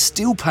that we're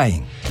still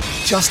paying.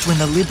 Just when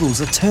the Liberals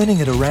are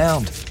turning it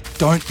around.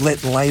 Don't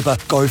let Labor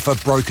go for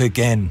broke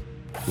again.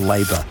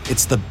 Labor,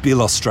 it's the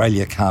bill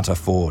Australia can't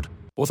afford.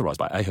 Authorised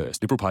by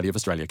Ahurst, Liberal Party of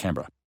Australia,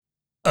 Canberra.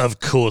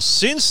 Of course,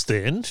 since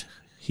then,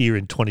 here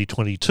in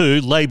 2022,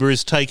 Labor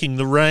is taking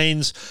the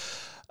reins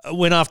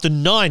when after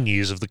 9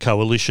 years of the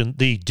coalition,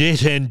 the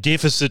debt and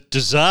deficit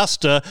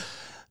disaster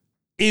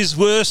is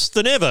worse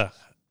than ever.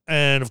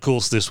 And of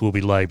course, this will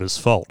be Labor's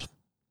fault.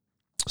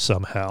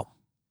 Somehow.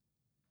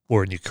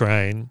 War in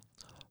Ukraine,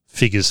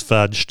 figures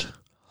fudged,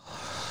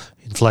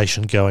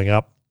 inflation going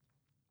up.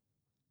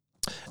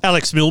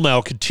 Alex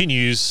Milmail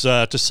continues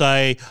to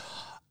say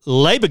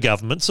Labor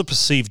governments are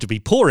perceived to be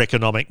poor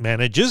economic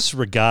managers,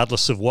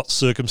 regardless of what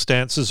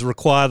circumstances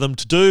require them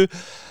to do,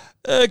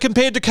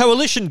 compared to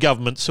coalition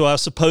governments who are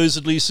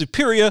supposedly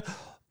superior,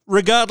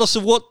 regardless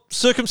of what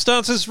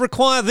circumstances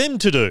require them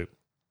to do.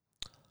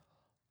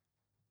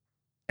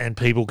 And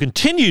people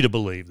continue to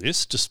believe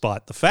this,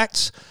 despite the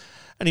facts.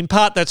 And in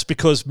part, that's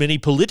because many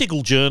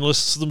political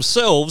journalists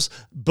themselves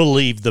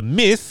believe the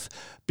myth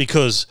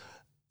because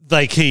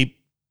they keep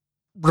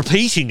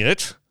repeating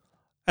it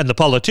and the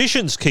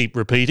politicians keep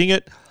repeating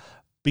it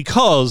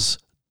because,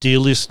 dear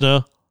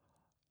listener,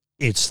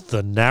 it's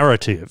the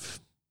narrative.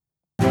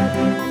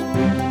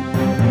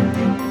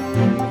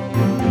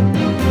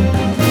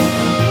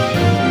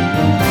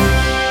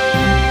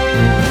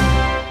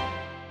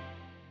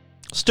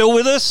 Still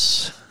with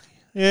us?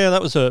 Yeah,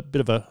 that was a bit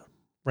of a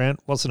rant,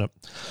 wasn't it?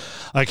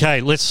 Okay,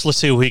 let's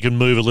see if we can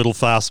move a little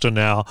faster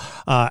now.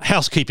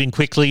 Housekeeping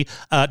quickly.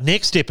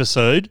 Next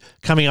episode,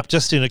 coming up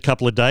just in a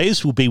couple of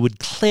days, will be with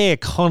Claire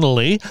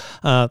Connolly.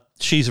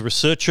 She's a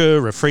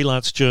researcher, a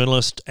freelance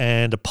journalist,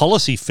 and a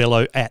policy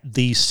fellow at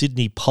the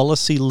Sydney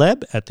Policy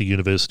Lab at the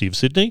University of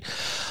Sydney.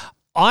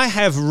 I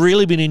have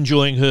really been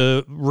enjoying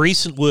her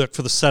recent work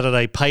for the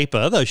Saturday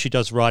paper, though she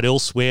does write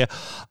elsewhere,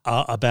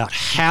 about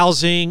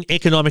housing,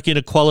 economic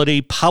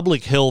inequality,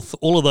 public health,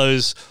 all of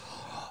those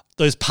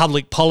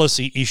public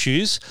policy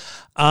issues.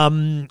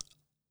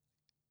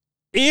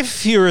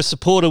 If you're a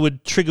supporter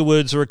with trigger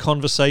words or a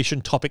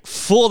conversation topic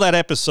for that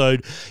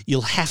episode,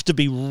 you'll have to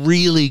be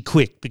really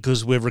quick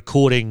because we're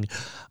recording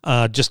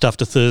just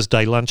after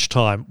Thursday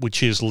lunchtime,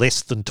 which is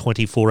less than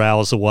 24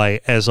 hours away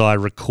as I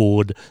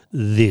record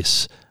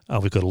this.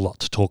 We've got a lot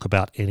to talk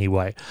about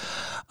anyway.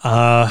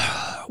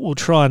 We'll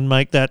try and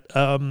make that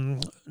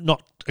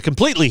not a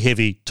completely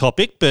heavy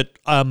topic, but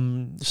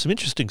some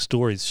interesting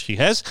stories she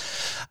has.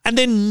 And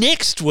then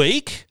next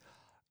week,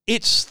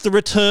 it's the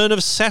return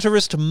of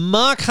satirist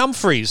Mark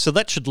Humphries, so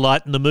that should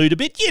lighten the mood a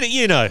bit.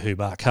 You know who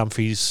Mark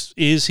Humphries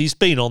is. He's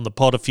been on the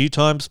pod a few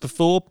times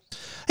before.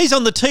 He's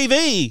on the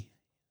TV,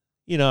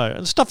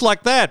 and stuff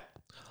like that.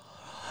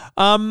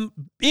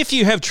 If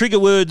you have trigger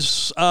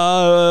words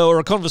or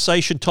a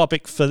conversation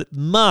topic for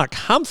Mark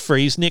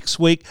Humphries next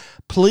week,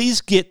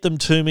 please get them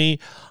to me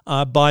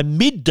by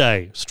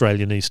midday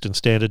Australian Eastern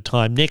Standard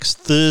Time next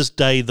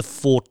Thursday, the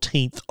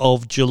 14th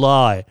of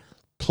July.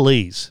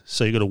 Please.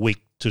 So you've got a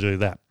week to do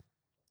that.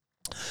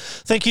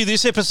 Thank you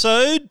this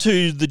episode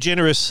to the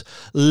generous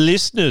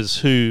listeners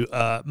who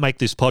make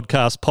this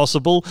podcast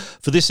possible.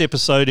 For this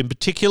episode in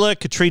particular,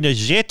 Katrina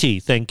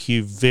Jetti, thank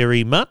you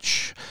very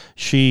much.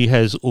 She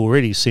has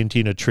already sent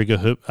in a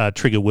trigger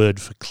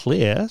word for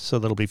Claire, so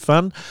that'll be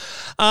fun.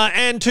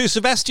 And to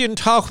Sebastian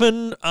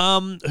Tauchman,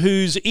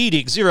 whose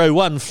Edict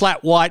 01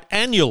 flat white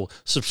annual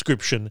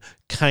subscription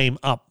came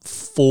up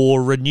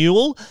for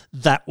renewal.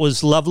 That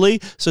was lovely.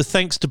 So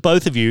thanks to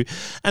both of you.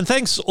 And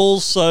thanks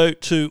also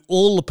to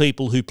all the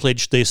people who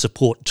pledged their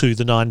support to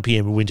the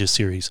 9pm Winter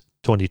Series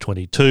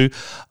 2022,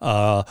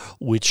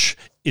 which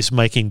is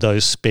making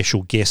those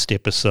special guest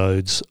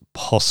episodes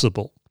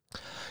possible.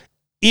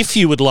 If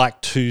you would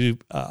like to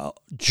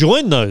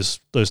join those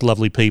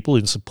lovely people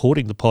in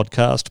supporting the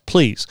podcast,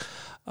 please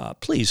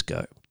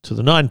go to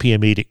the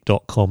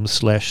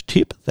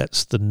 9pmedict.com/tip.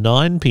 That's the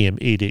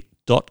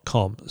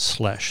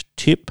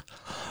 9pmedict.com/tip.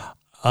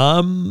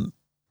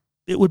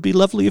 It would be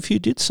lovely if you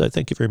did so.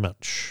 Thank you very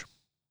much.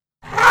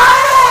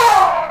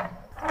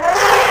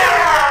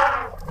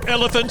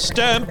 Elephant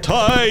stamp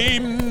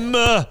time!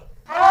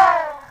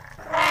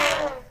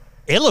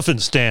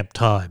 Elephant stamp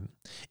time.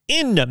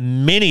 In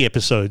many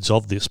episodes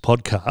of this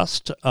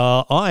podcast,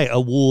 I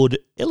award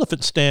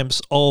elephant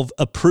stamps of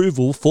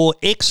approval for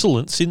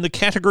excellence in the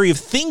category of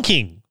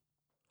thinking.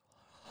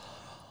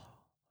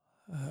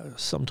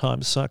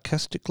 Sometimes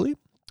sarcastically.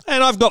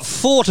 And I've got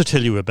 4 to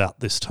tell you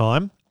about this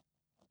time.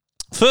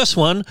 First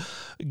one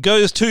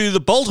goes to the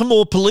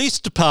Baltimore Police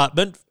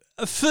Department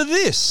for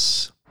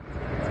this.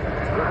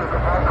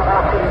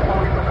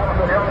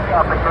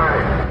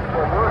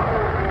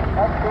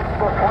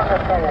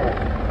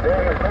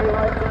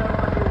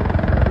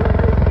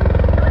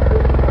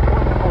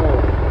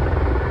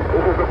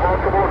 This is the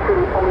Baltimore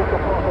City Police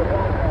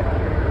Department.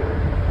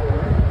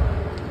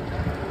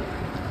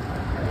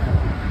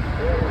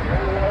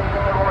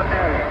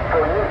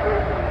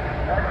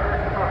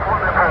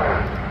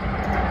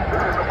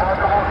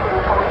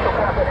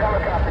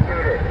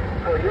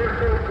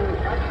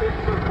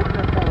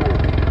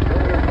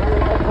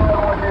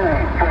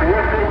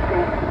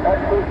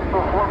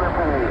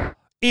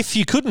 if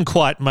you couldn't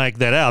quite make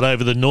that out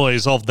over the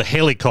noise of the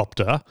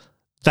helicopter,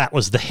 that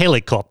was the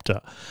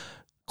helicopter.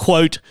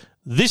 Quote,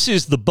 "This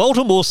is the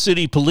Baltimore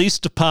City Police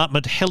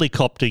Department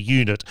helicopter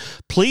unit.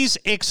 Please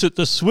exit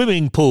the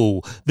swimming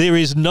pool. There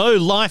is no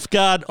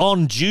lifeguard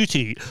on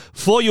duty.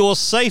 For your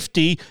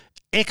safety,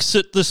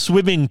 exit the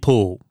swimming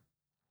pool."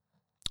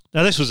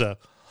 Now, this was a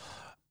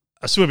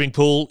swimming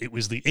pool. It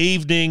was the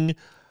evening.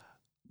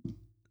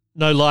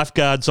 No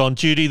lifeguards on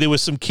duty. There were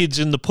some kids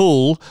in the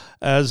pool,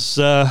 as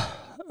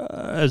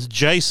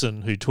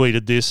Jason, who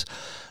tweeted this,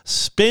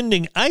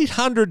 spending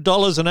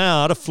 $800 an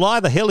hour to fly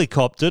the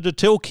helicopter to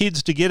tell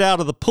kids to get out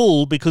of the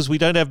pool because we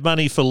don't have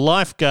money for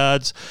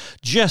lifeguards,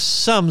 just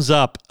sums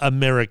up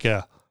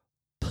America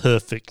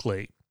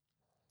perfectly.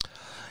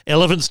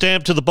 Elephant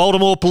stamp to the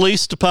Baltimore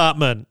Police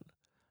Department.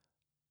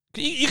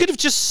 You could have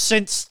just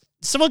sent,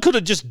 someone could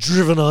have just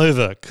driven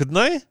over, couldn't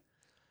they?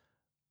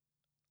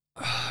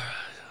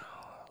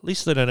 At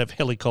least they don't have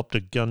helicopter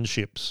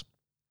gunships,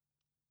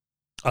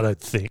 I don't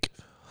think.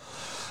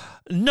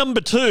 Number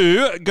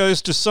 2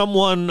 goes to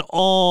someone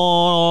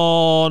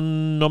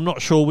on, I'm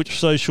not sure which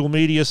social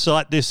media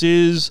site this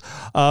is,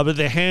 but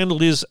their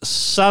handle is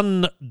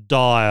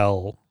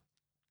Sundial,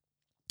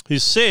 who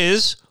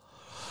says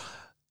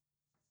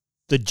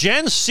the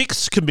Jan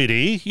 6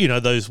 committee, you know,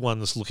 those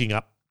ones looking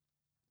up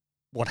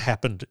what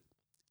happened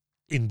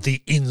in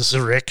the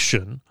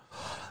insurrection,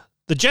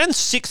 the Jan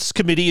 6th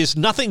committee is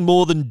nothing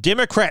more than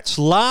Democrats'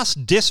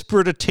 last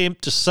desperate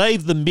attempt to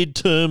save the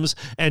midterms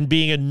and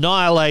being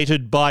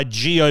annihilated by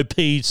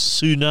GOP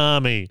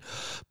tsunami.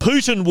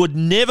 Putin would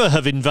never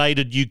have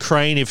invaded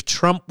Ukraine if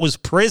Trump was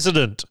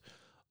president.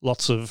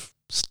 Lots of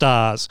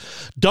stars.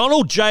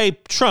 Donald J.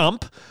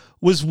 Trump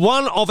was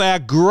one of our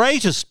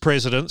greatest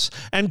presidents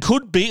and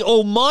could be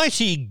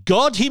Almighty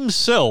God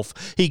himself.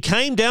 He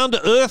came down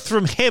to earth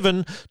from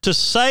heaven to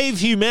save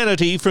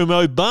humanity from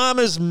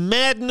Obama's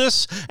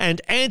madness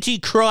and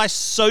antichrist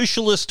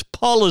socialist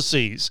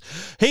policies.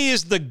 He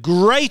is the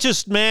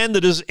greatest man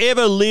that has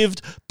ever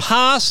lived,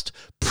 past,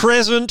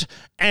 present,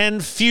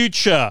 and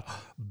future.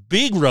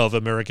 Big row of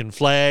American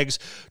flags.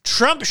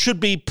 Trump should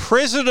be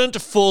president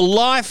for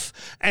life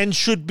and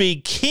should be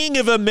king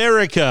of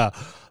America.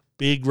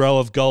 Big row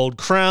of gold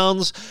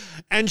crowns,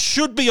 and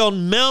should be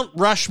on Mount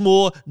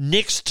Rushmore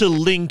next to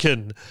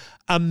Lincoln.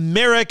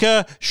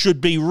 America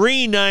should be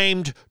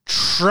renamed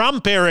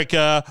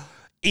Trump-erica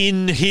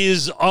in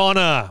his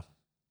honour.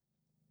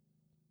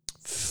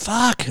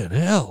 Fucking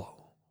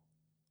hell.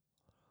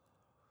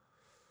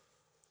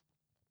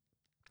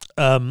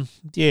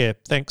 Yeah,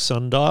 thanks,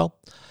 Sundial.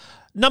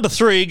 Number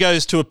 3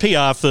 goes to a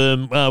PR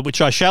firm, which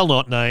I shall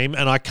not name,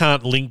 and I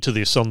can't link to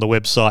this on the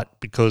website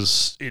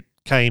because it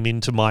came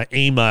into my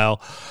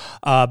email.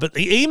 But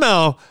the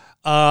email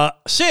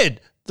said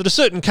that a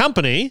certain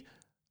company,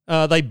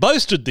 they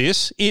boasted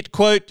this, it,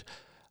 quote,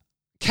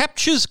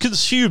 captures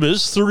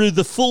consumers through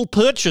the full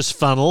purchase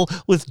funnel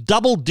with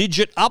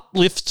double-digit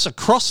uplifts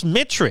across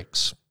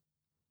metrics.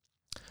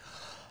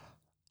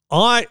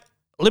 Let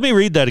me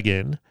read that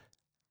again.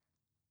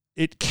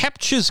 It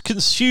captures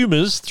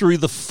consumers through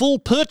the full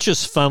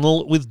purchase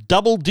funnel with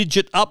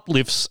double-digit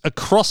uplifts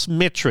across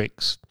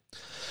metrics.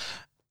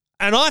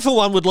 And I, for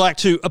one, would like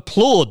to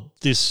applaud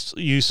this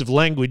use of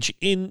language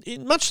in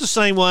much the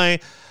same way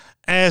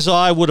as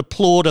I would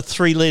applaud a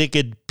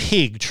 3-legged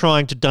pig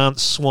trying to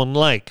dance Swan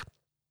Lake.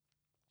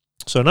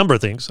 So a number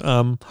of things.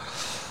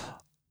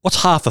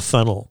 What's half a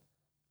funnel?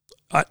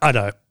 I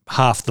know,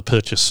 half the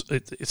purchase.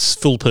 It's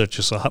full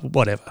purchase or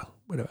whatever.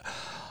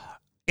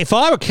 If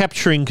I were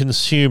capturing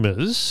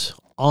consumers,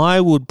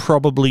 I would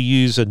probably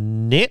use a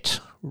net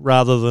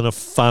rather than a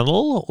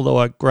funnel, although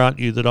I grant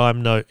you that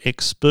I'm no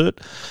expert.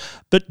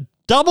 But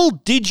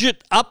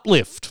double-digit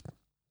uplift.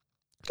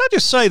 Can I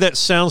just say that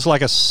sounds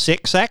like a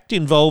sex act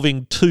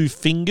involving 2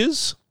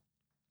 fingers?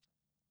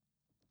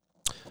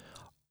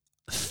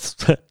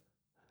 3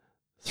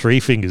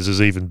 fingers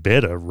is even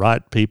better,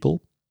 right,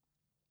 people?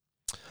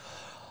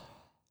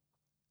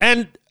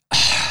 And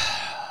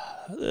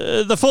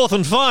the 4th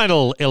and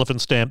final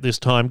elephant stamp this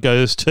time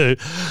goes to,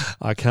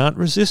 I can't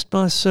resist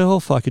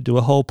myself. I could do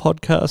a whole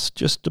podcast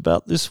just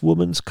about this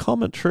woman's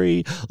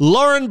commentary.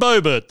 Lauren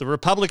Boebert, the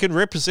Republican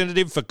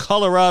representative for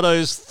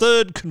Colorado's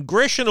 3rd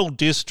Congressional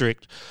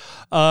District.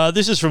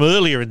 This is from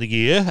earlier in the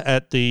year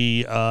at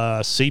the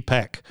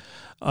CPAC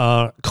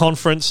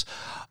conference.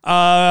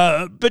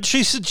 But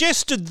she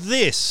suggested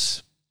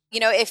this. You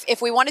know,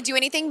 if we want to do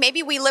anything,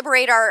 maybe we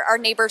liberate our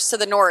neighbors to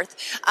the north.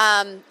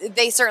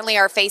 They certainly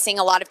are facing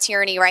a lot of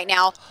tyranny right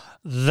now.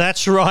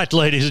 That's right,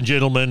 ladies and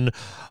gentlemen.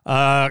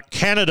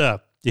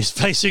 Canada is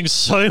facing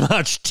so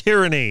much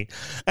tyranny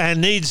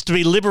and needs to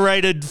be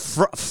liberated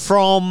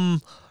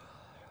from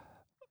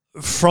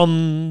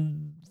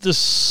the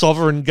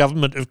sovereign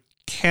government of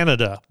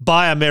Canada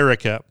by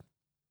America.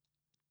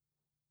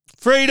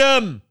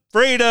 Freedom!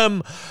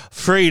 Freedom!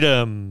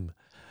 Freedom!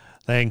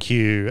 Thank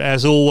you.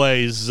 As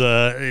always,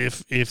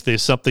 if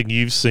there's something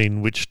you've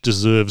seen which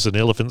deserves an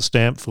elephant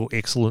stamp for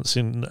excellence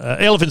in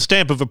elephant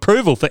stamp of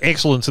approval for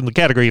excellence in the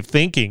category of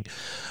thinking,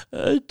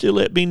 do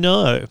let me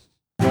know.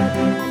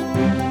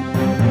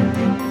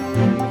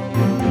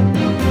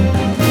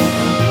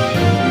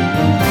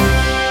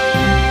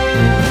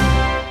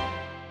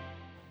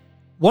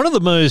 One of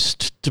the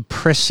most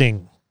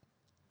depressing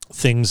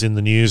things in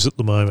the news at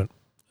the moment,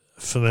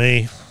 for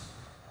me,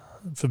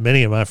 for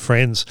many of my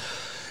friends,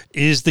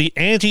 is the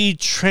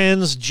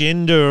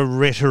anti-transgender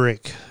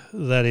rhetoric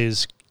that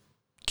is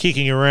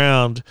kicking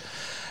around.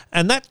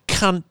 And that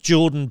cunt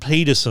Jordan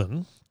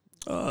Peterson,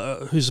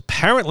 who's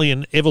apparently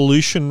an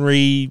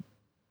evolutionary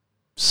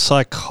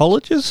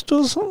psychologist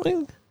or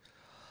something,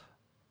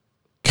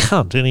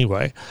 cunt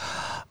anyway,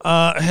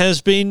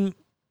 has been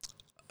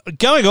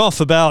going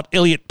off about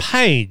Elliot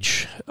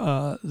Page,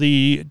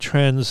 the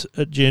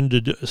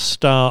transgendered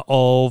star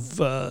of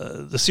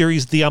the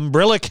series The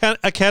Umbrella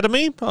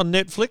Academy on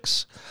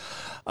Netflix.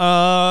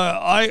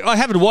 I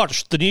haven't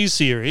watched the new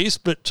series,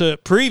 but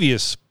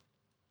previous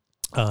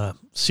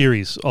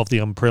series of The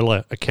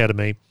Umbrella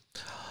Academy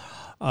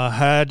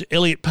had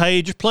Elliot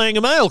Page playing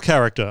a male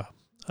character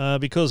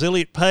because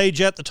Elliot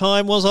Page at the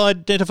time was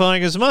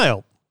identifying as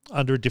male,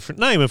 under a different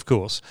name, of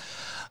course.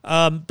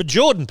 But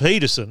Jordan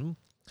Peterson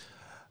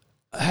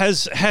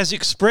has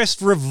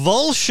expressed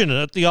revulsion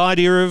at the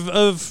idea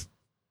of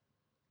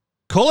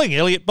calling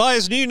Elliot by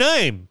his new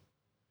name.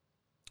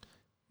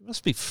 It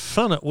must be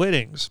fun at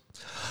weddings.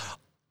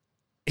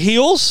 He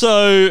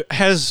also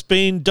has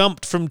been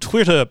dumped from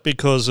Twitter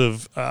because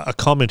of a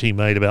comment he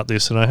made about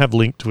this, and I have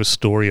linked to a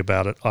story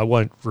about it. I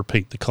won't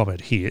repeat the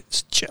comment here.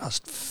 It's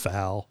just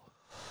foul.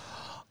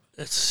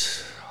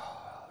 It's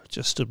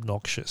just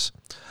obnoxious.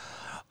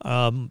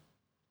 But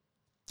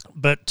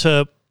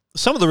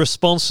some of the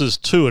responses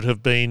to it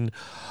have been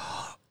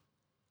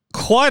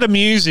quite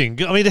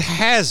amusing. I mean, it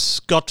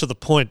has got to the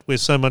point where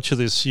so much of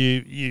this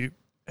you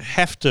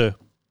have to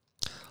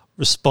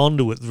respond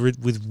to it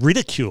with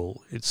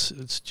ridicule.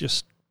 It's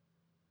just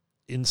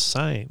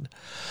insane.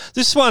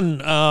 This one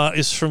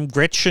is from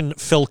Gretchen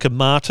Felker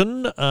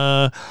Martin.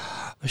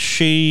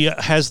 She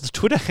has the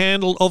Twitter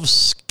handle of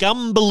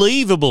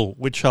Scumbelievable,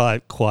 which I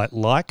quite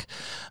like.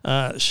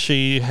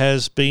 She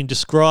has been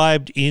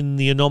described in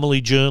the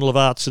Anomaly Journal of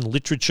Arts and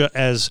Literature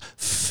as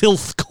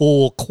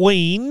Filthcore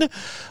Queen.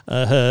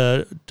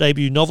 Her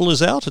debut novel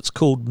is out. It's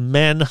called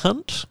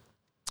Manhunt.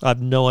 I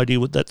have no idea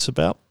what that's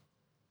about.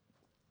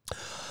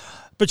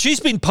 But she's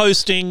been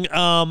posting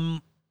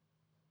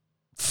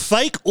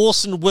fake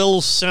Orson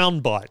Welles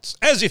sound bites,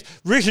 as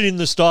if written in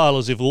the style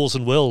as if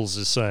Orson Welles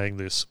is saying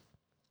this.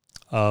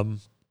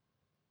 I'm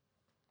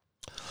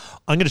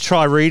going to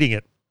try reading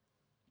it.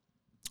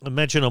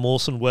 Imagine I'm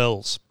Orson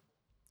Welles.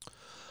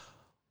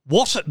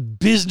 What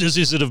business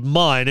is it of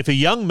mine if a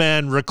young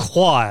man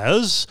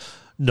requires...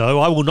 No,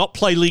 I will not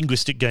play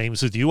linguistic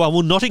games with you. I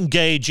will not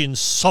engage in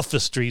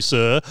sophistry,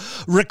 sir.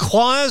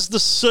 Requires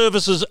the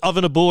services of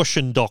an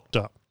abortion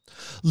doctor.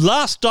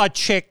 Last I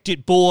checked,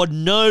 it bore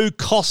no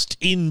cost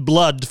in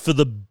blood for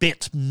the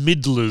Bette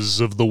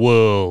Midlers of the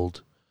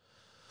world.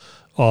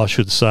 Oh, I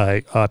should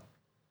say,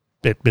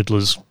 Bette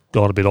Midler's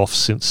gone a bit off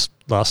since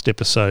last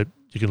episode.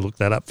 You can look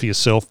that up for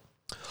yourself.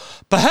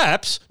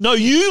 Perhaps, no,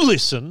 you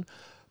listen,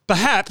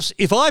 perhaps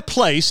if I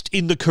placed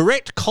in the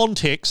correct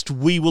context,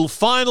 we will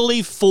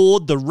finally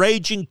ford the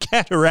raging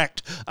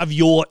cataract of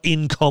your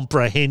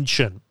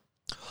incomprehension.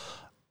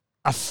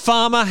 A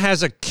farmer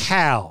has a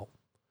cow.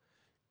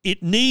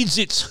 It needs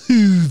its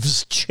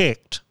hooves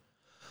checked.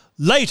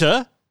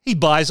 Later, he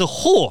buys a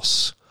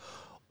horse,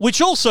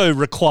 which also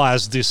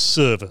requires this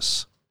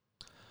service.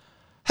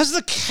 Has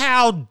the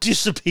cow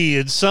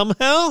disappeared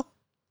somehow?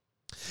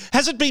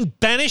 Has it been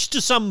banished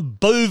to some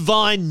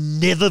bovine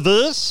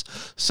netherverse,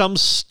 some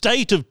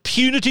state of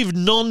punitive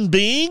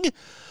non-being?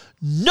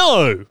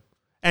 No,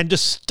 and to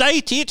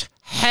state it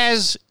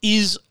has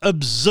is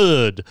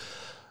absurd.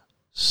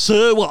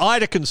 Sir, were I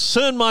to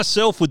concern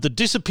myself with the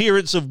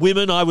disappearance of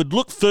women, I would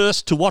look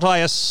first to what I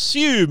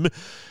assume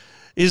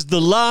is the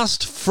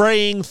last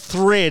fraying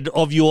thread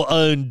of your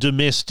own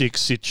domestic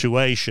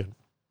situation.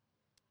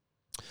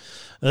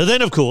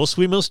 Then, of course,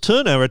 we must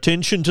turn our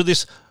attention to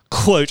this,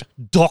 quote,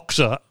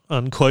 Dr.,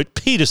 unquote,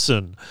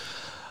 Peterson,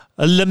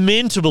 a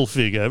lamentable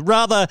figure,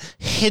 rather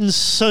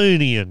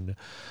Hensonian.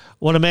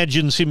 One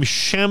imagines him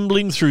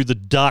shambling through the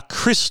Dark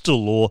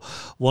Crystal or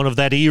one of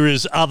that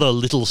era's other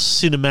little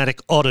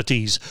cinematic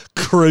oddities,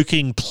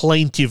 croaking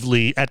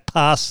plaintively at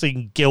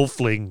passing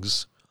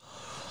gelflings.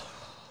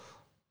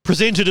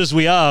 Presented as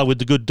we are with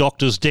the good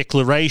doctor's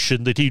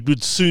declaration that he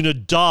would sooner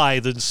die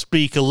than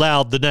speak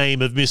aloud the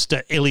name of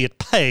Mr. Elliot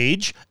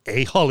Page,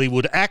 a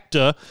Hollywood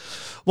actor,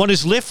 one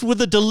is left with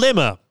a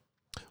dilemma.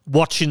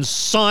 Watch in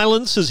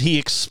silence as he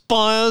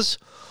expires,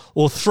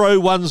 or throw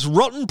one's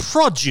rotten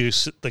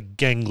produce at the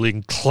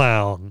gangling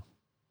clown.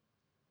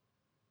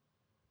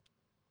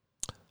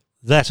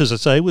 That, as I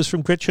say, was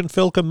from Gretchen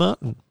Felker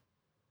Martin.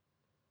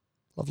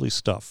 Lovely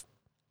stuff.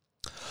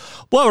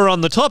 While we're on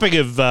the topic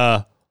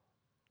of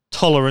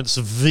tolerance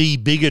v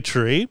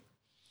bigotry,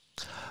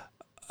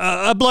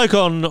 a bloke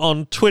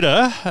on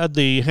Twitter had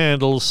the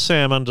handle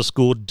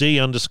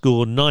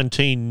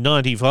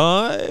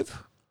Sam_D_1995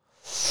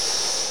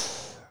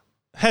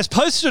 has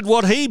posted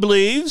what he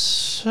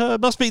believes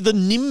must be the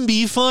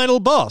NIMBY final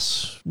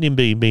boss.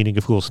 NIMBY meaning,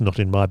 of course, not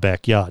in my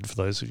backyard, for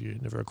those of you who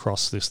never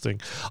across this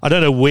thing. I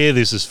don't know where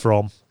this is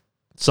from.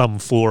 some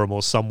forum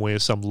or somewhere,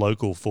 some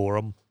local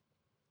forum.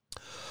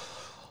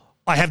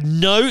 I have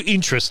no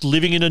interest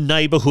living in a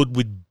neighbourhood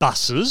with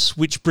buses,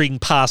 which bring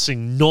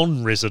passing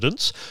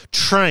non-residents,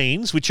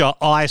 trains, which are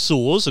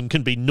eyesores and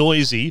can be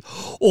noisy,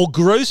 or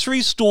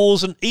grocery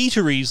stores and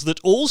eateries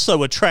that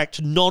also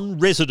attract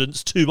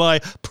non-residents to my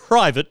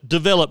private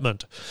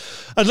development.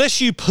 Unless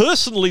you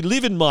personally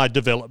live in my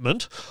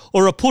development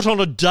or are put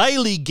on a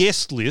daily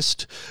guest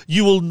list,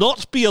 you will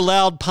not be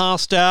allowed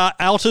past our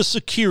outer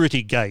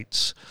security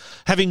gates.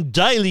 Having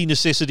daily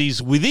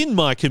necessities within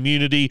my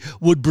community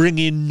would bring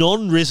in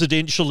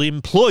non-residential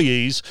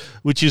employees,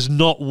 which is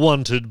not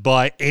wanted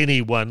by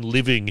anyone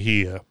living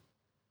here.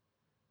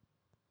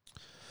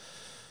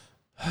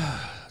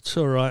 It's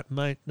all right,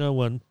 mate. No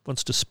one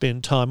wants to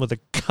spend time with a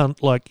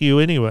cunt like you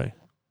anyway.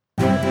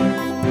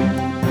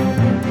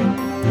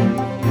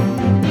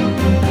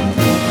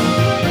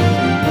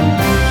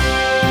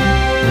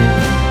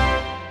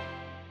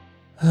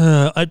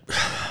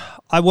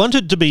 I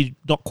wanted to be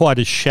not quite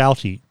as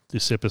shouty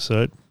this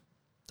episode.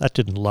 That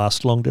didn't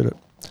last long, did it?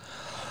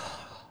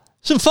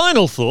 Some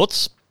final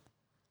thoughts.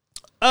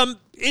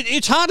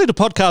 It's hard in a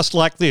podcast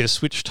like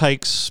this, which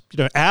takes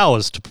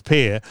hours to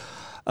prepare,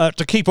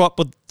 to keep up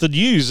with the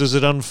news as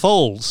it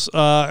unfolds.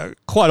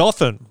 Quite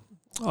often,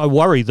 I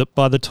worry that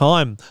by the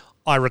time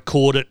I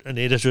record it and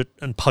edit it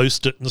and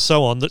post it and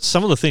so on, that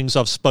some of the things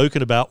I've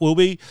spoken about will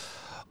be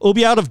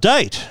out of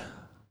date.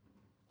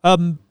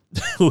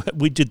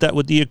 We did that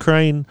with the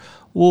Ukraine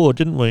war,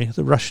 didn't we?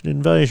 The Russian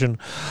invasion.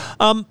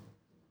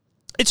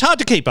 It's hard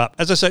to keep up.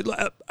 As I say,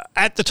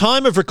 at the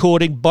time of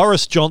recording,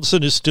 Boris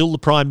Johnson is still the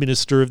Prime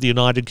Minister of the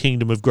United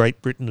Kingdom of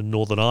Great Britain and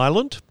Northern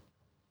Ireland.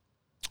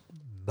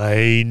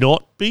 May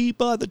not be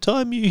by the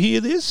time you hear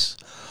this.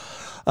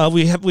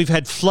 We've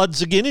had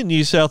floods again in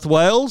New South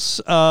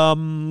Wales.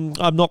 I'm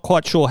not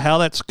quite sure how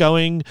that's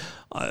going.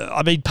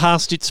 I mean,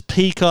 past its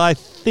peak, I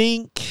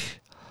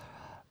think.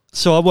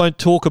 So I won't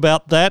talk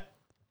about that.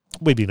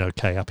 We've been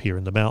okay up here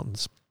in the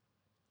mountains.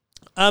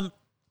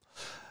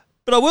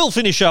 But I will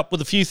finish up with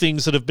a few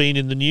things that have been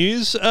in the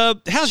news.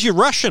 How's your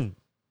Russian?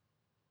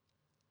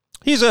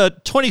 Here's a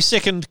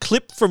 20-second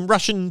clip from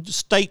Russian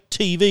state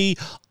TV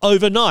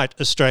overnight,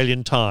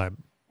 Australian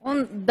time.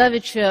 Он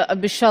давеча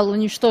обещал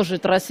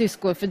уничтожить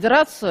Российскую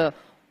Федерацию,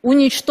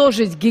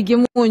 уничтожить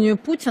гегемонию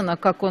Путина,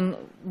 как он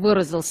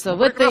выразился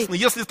в этой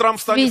связи. Если Трамп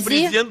станет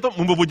президентом,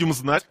 мы будем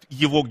знать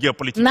его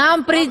геополитику.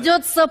 Нам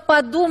придется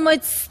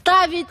подумать,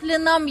 ставить ли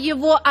нам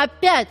его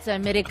опять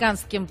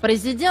американским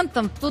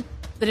президентом. Тут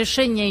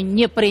решение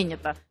не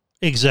принято.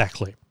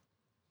 Exactly.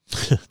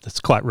 That's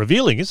quite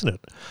revealing, isn't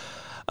it?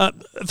 For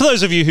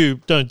those of you who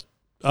don't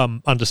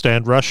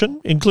understand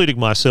Russian, including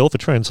myself, a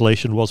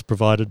translation was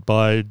provided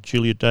by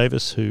Julia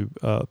Davis, who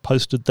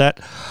posted that.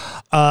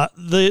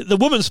 The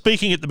woman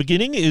speaking at the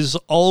beginning is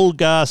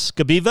Olga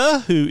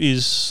Skabeva, who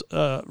is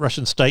a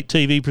Russian state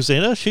TV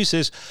presenter. She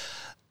says,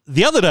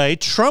 the other day,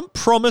 Trump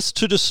promised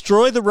to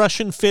destroy the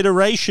Russian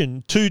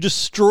Federation, to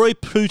destroy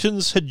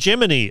Putin's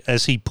hegemony,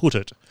 as he put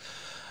it.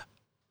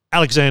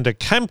 Alexander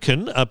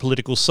Kamkin, a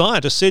political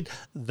scientist, said,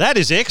 that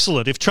is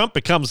excellent. If Trump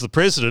becomes the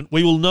president,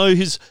 we will know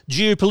his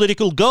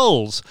geopolitical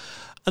goals.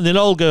 And then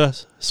Olga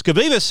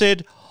Skabeva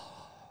said,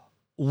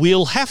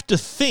 we'll have to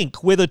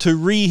think whether to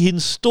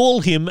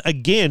reinstall him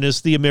again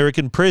as the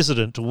American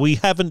president. We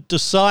haven't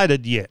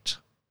decided yet.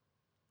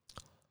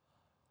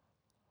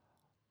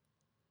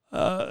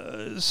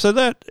 So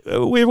that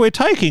we're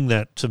taking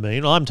that to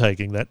mean, I'm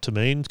taking that to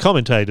mean,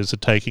 commentators are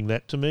taking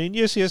that to mean,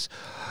 yes, it's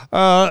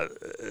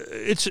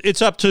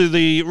up to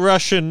the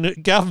Russian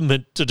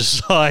government to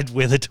decide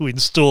whether to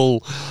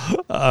install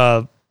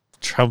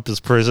Trump as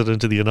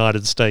president of the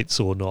United States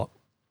or not.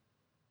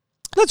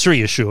 That's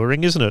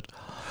reassuring, isn't it?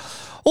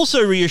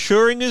 Also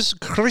reassuring is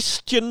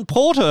Christian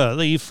Porter,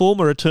 the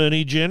former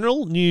Attorney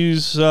General.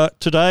 News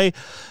today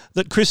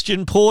that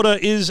Christian Porter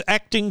is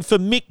acting for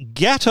Mick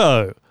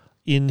Gatto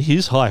in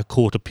his High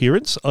Court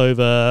appearance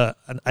over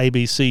an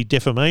ABC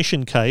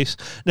defamation case.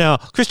 Now,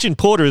 Christian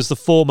Porter is the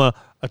former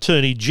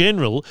Attorney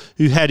General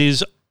who had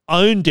his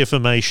own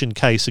defamation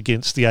case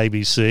against the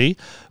ABC,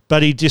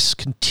 but he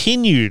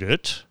discontinued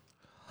it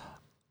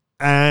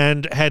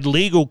and had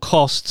legal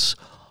costs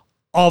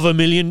of $1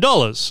 million.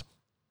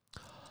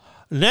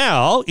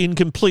 Now, in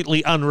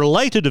completely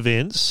unrelated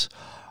events,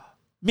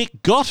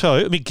 Mick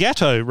Gatto,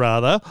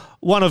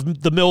 one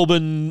of the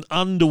Melbourne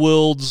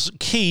underworld's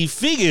key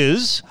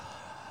figures,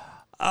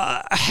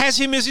 has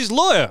him as his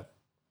lawyer.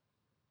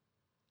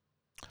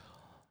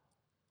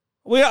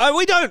 We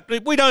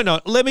don't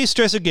know. Let me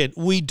stress again.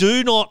 We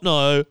do not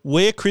know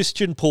where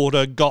Christian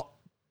Porter got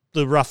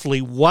the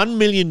roughly $1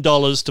 million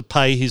to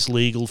pay his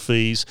legal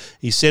fees.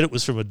 He said it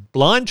was from a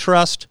blind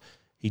trust.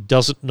 He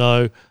doesn't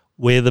know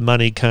where the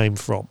money came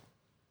from.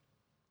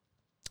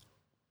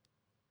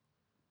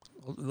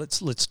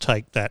 Let's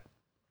take that.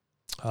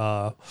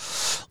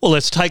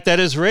 Let's take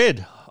that as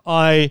read.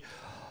 I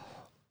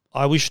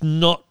wish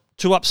not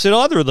to upset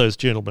either of those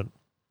gentlemen.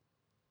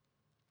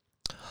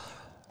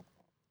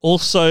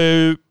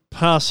 Also,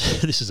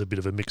 this is a bit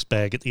of a mixed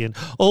bag at the end.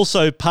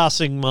 Also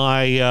passing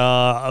my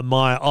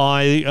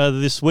eye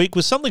this week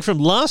was something from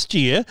last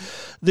year.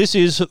 This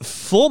is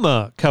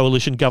former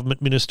Coalition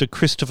Government Minister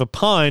Christopher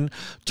Pyne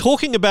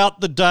talking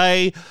about the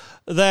day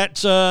that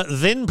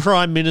then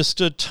Prime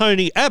Minister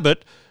Tony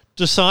Abbott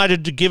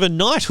decided to give a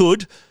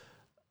knighthood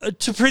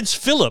to Prince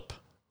Philip.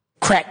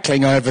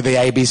 Crackling over the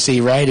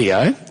ABC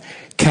radio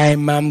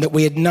came that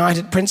we had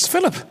knighted Prince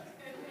Philip.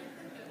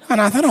 And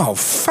I thought, oh,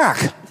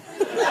 fuck.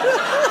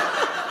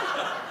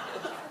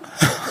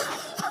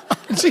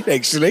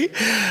 Actually,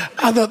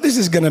 I thought this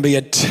is going to be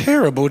a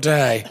terrible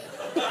day.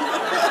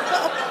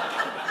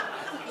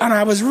 And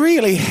I was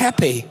really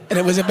happy. And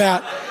it was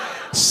about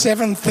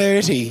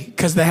 7:30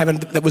 because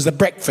there was the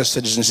breakfast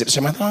citizenship.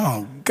 So I thought,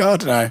 oh,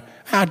 God, no,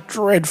 how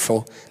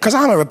dreadful. Because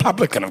I'm a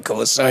Republican, of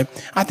course, so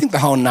I think the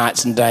whole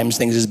Knights and Dames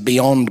thing is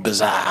beyond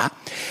bizarre.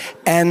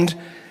 And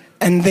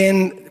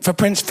then for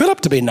Prince Philip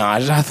to be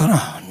knighted, I thought,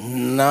 oh,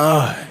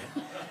 no.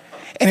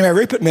 Anyway,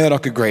 Rupert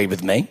Murdoch agreed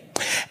with me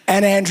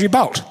and Andrew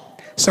Bolt.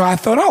 So I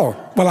thought, oh,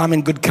 well, I'm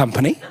in good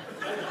company.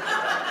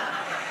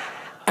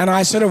 And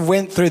I sort of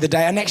went through the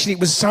day, and actually it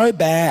was so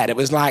bad. It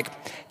was like,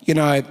 you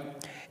know,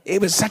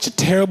 it was such a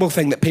terrible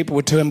thing that people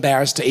were too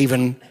embarrassed to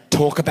even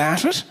talk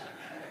about it.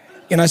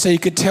 You know, so you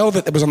could tell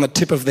that it was on the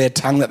tip of their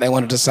tongue that they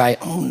wanted to say,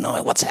 oh,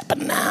 no, what's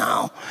happened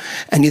now?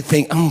 And you'd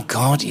think, oh,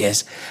 God,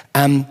 yes.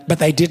 But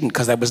they didn't,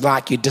 because it was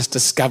like you just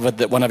discovered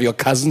that one of your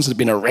cousins had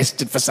been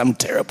arrested for some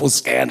terrible,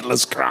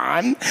 scandalous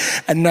crime,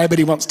 and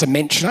nobody wants to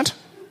mention it.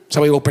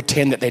 So we all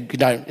pretend that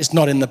it's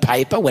not in the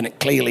paper when it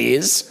clearly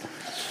is.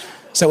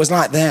 So it was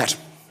like that.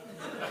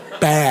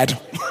 Bad.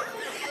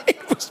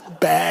 It was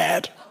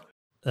bad.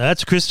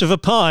 That's Christopher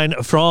Pyne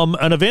from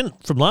an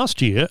event from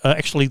last year,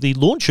 actually the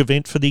launch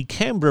event for the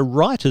Canberra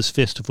Writers'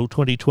 Festival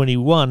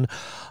 2021,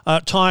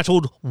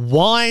 titled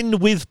Wine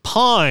with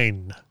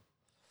Pyne.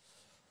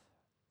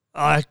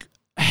 I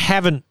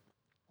haven't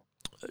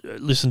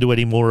listened to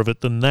any more of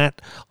it than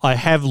that. I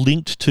have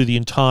linked to the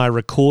entire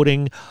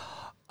recording.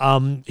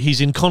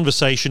 He's in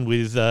conversation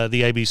with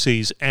the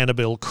ABC's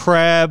Annabelle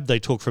Crabb. They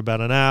talk for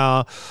about an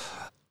hour.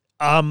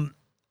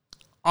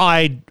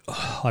 I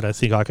don't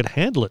think I could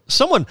handle it.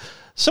 Someone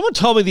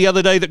told me the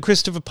other day that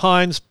Christopher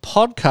Pyne's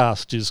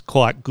podcast is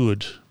quite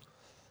good.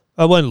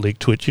 I won't link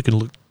to it. You can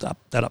look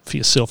that up for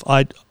yourself.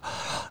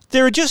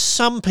 There are just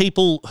some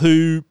people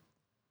who,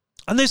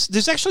 and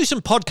there's actually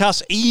some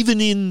podcasts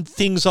even in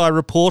things I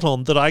report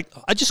on that I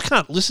just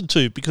can't listen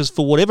to because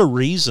for whatever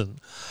reason,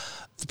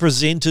 the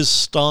presenter's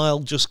style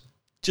just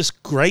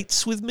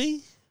grates with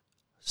me.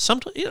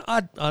 Sometimes, you know,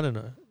 I don't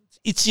know.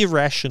 It's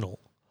irrational.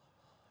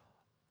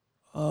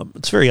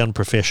 It's very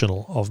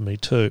unprofessional of me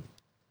too.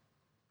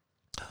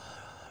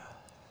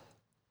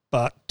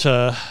 But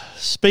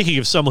speaking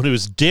of someone who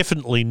is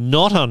definitely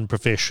not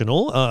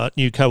unprofessional,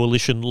 new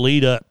coalition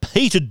leader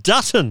Peter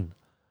Dutton.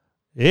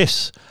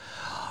 Yes.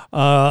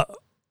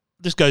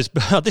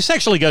 This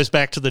actually goes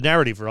back to the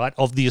narrative, right,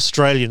 of the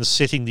Australians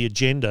setting the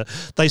agenda.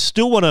 They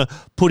still want to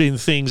put in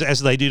things,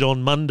 as they did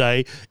on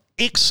Monday,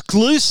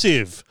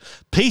 exclusive.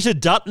 Peter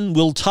Dutton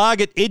will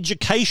target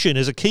education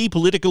as a key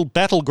political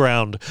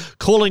battleground,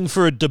 calling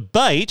for a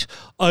debate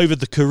over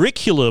the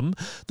curriculum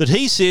that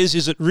he says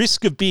is at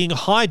risk of being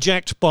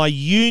hijacked by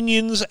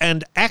unions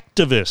and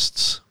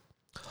activists.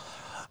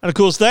 And, of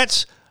course,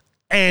 that's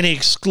an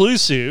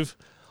exclusive.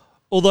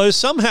 Although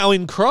somehow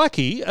in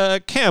Crikey,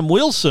 Cam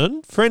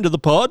Wilson, friend of the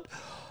pod,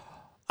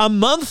 a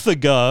month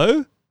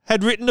ago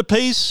had written a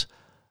piece,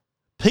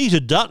 Peter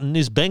Dutton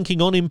is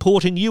banking on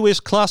importing US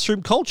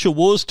classroom culture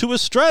wars to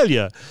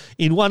Australia.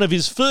 In one of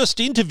his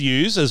first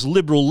interviews as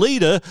Liberal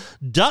leader,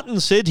 Dutton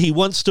said he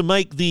wants to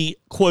make the,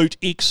 quote,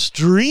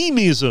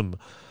 extremism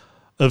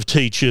of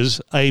teachers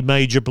a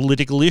major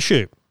political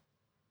issue.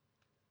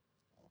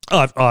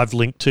 I've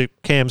linked to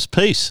Cam's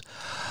piece.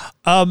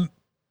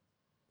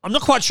 I'm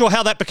not quite sure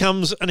how that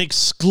becomes an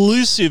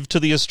exclusive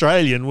to the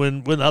Australian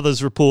when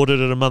others reported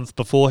it a month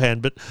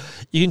beforehand, but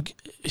you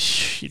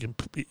can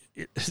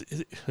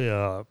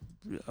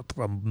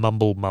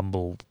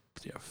mumble,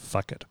 yeah,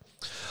 fuck it.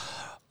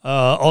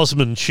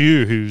 Osman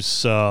Chew,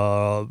 who's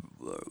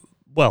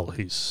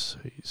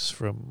he's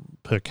from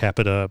Per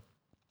Capita,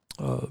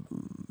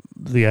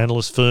 the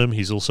analyst firm.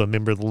 He's also a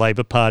member of the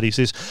Labor Party.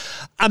 Says,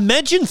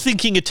 imagine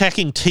thinking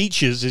attacking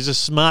teachers is a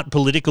smart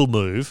political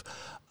move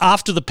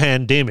after the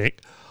pandemic,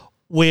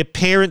 where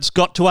parents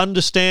got to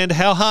understand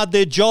how hard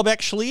their job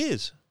actually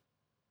is.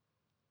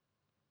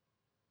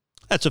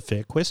 That's a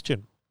fair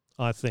question,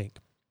 I think.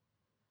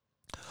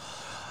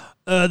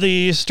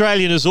 The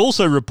Australian has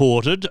also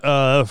reported,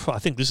 I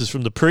think this is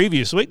from the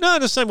previous week, no,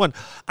 the same one,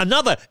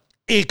 another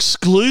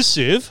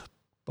exclusive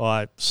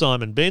by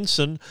Simon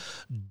Benson.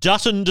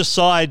 Dutton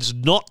decides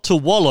not to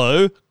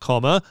wallow,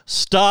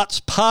 starts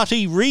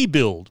party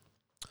rebuild.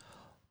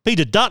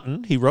 Peter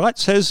Dutton, he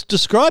writes, has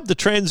described the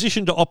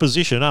transition to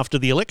opposition after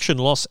the election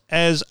loss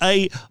as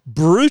a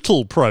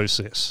brutal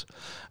process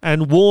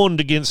and warned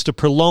against a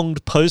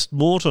prolonged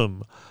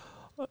post-mortem.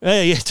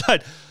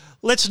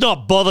 Let's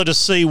not bother to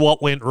see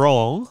what went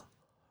wrong.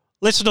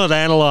 Let's not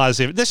analyse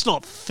it. Let's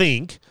not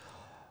think.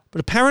 But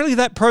apparently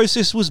that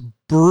process was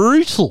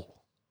brutal.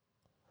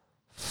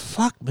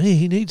 Fuck me,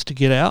 he needs to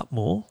get out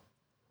more.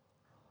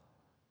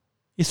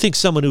 You think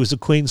someone who was a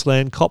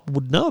Queensland cop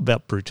would know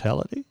about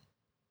brutality?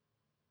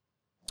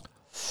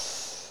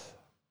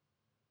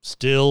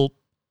 Still,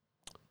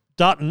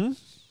 Dutton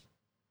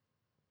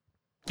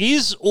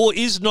is or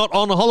is not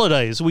on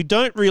holidays. We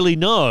don't really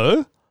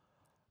know.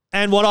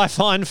 And what I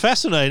find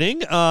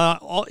fascinating, in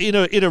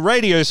a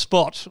radio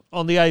spot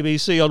on the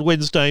ABC on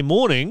Wednesday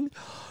morning,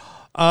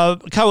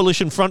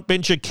 Coalition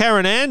frontbencher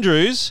Karen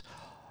Andrews,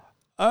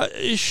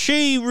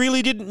 she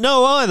really didn't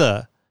know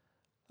either.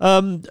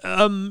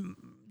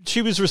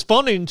 She was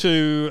responding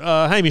to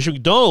Hamish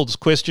McDonald's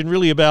question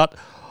really about,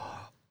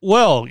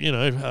 well,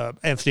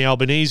 Anthony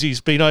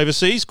Albanese's been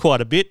overseas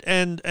quite a bit,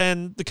 and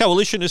the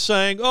Coalition is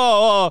saying,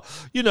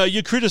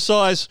 you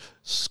criticise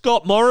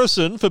Scott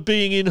Morrison for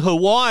being in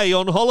Hawaii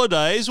on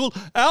holidays. Well,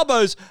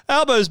 Albo's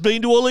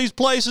been to all these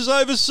places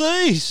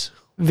overseas.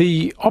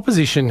 The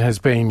opposition has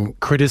been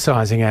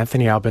criticising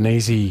Anthony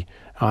Albanese.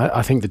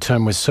 I think the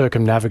term was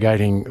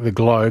circumnavigating the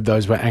globe.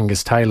 Those were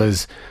Angus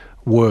Taylor's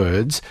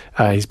words.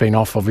 He's been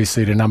off,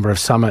 obviously, at a number of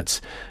summits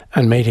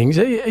and meetings.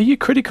 Are you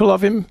critical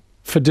of him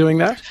for doing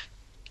that?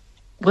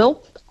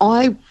 Well,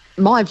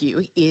 my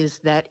view is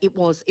that it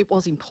was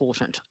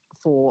important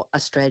for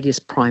Australia's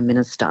Prime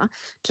Minister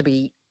to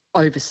be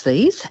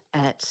overseas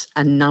at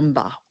a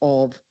number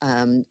of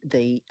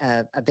the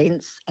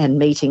events and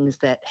meetings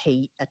that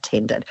he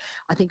attended.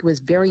 I think it was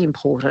very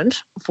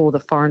important for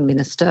the Foreign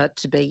Minister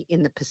to be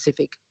in the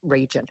Pacific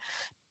region.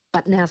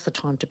 But now's the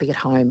time to be at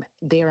home.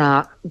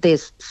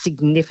 There's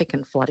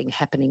significant flooding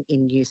happening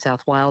in New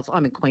South Wales.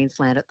 I'm in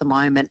Queensland at the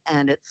moment,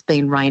 and it's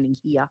been raining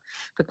here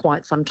for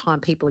quite some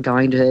time. People are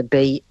going to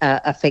be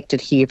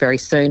affected here very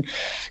soon.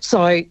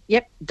 So,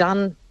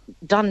 done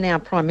now,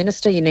 Prime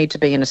Minister. You need to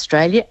be in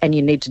Australia, and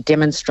you need to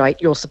demonstrate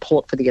your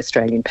support for the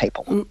Australian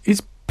people.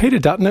 Is Peter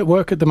Dutton at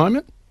work at the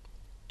moment?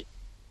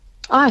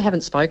 I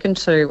haven't spoken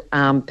to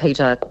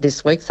Peter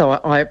this week, so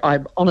I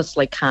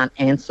honestly can't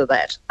answer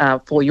that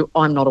for you.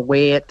 I'm not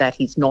aware that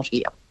he's not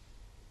here.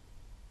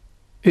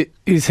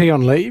 Is he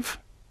on leave?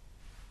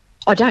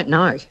 I don't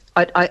know.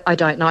 I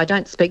don't know. I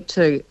don't speak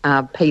to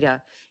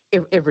Peter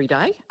every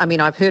day. I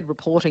mean, I've heard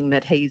reporting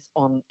that he's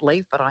on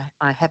leave, but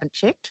I haven't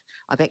checked.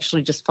 I've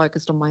actually just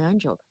focused on my own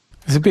job.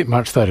 It's a bit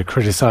much, though, to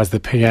criticise the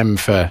PM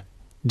for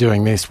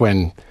doing this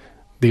when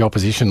the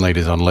opposition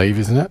leader's on leave,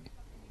 isn't it?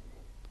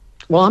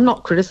 Well, I'm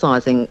not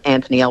criticising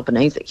Anthony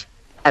Albanese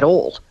at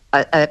all.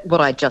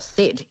 What I just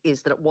said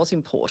is that it was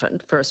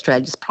important for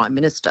Australia's Prime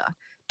Minister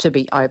to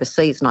be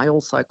overseas, and I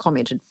also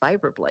commented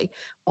favourably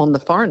on the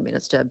Foreign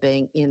Minister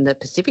being in the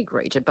Pacific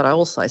region, but I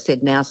also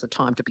said now's the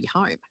time to be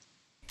home.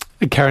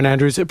 Karen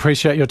Andrews,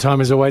 appreciate your time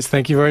as always.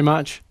 Thank you very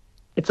much.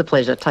 It's a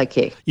pleasure. Take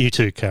care. You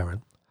too,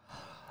 Karen.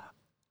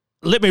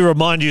 Let me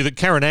remind you that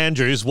Karen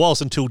Andrews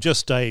was, until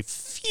just a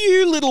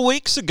few little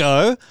weeks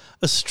ago,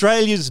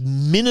 Australia's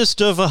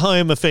Minister for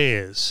Home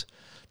Affairs.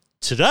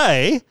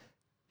 Today,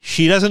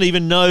 she doesn't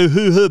even know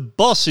who her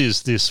boss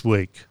is this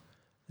week.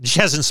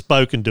 She hasn't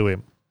spoken to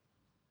him.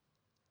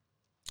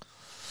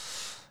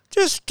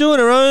 Just doing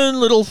her own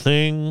little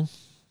thing,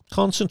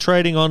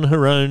 concentrating on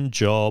her own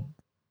job.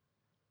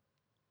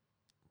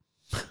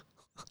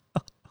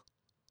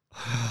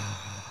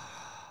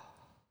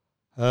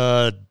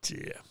 Oh,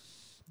 dear.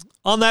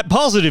 On that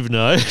positive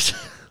note,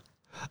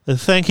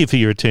 thank you for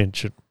your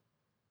attention.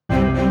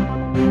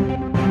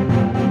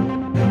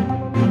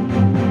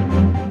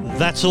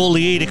 That's all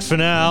the edict for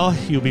now,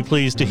 you'll be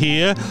pleased to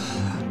hear.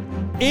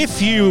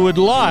 If you would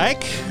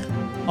like,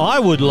 I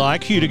would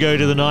like you to go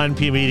to the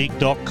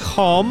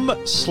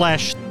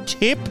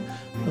 9pmedict.com/tip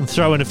and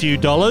throw in a few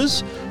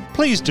dollars.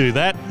 Please do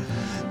that.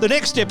 The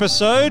next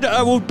episode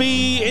will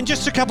be in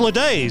just a couple of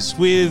days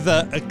with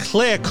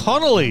Claire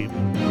Connolly.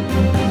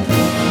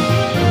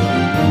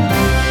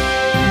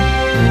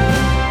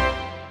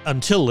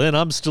 Until then,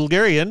 I'm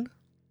Stilgarian.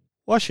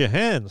 Wash your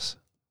hands.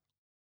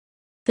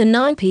 The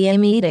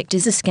 9pm Edict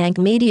is a Skank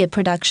Media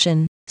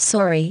production.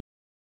 Sorry.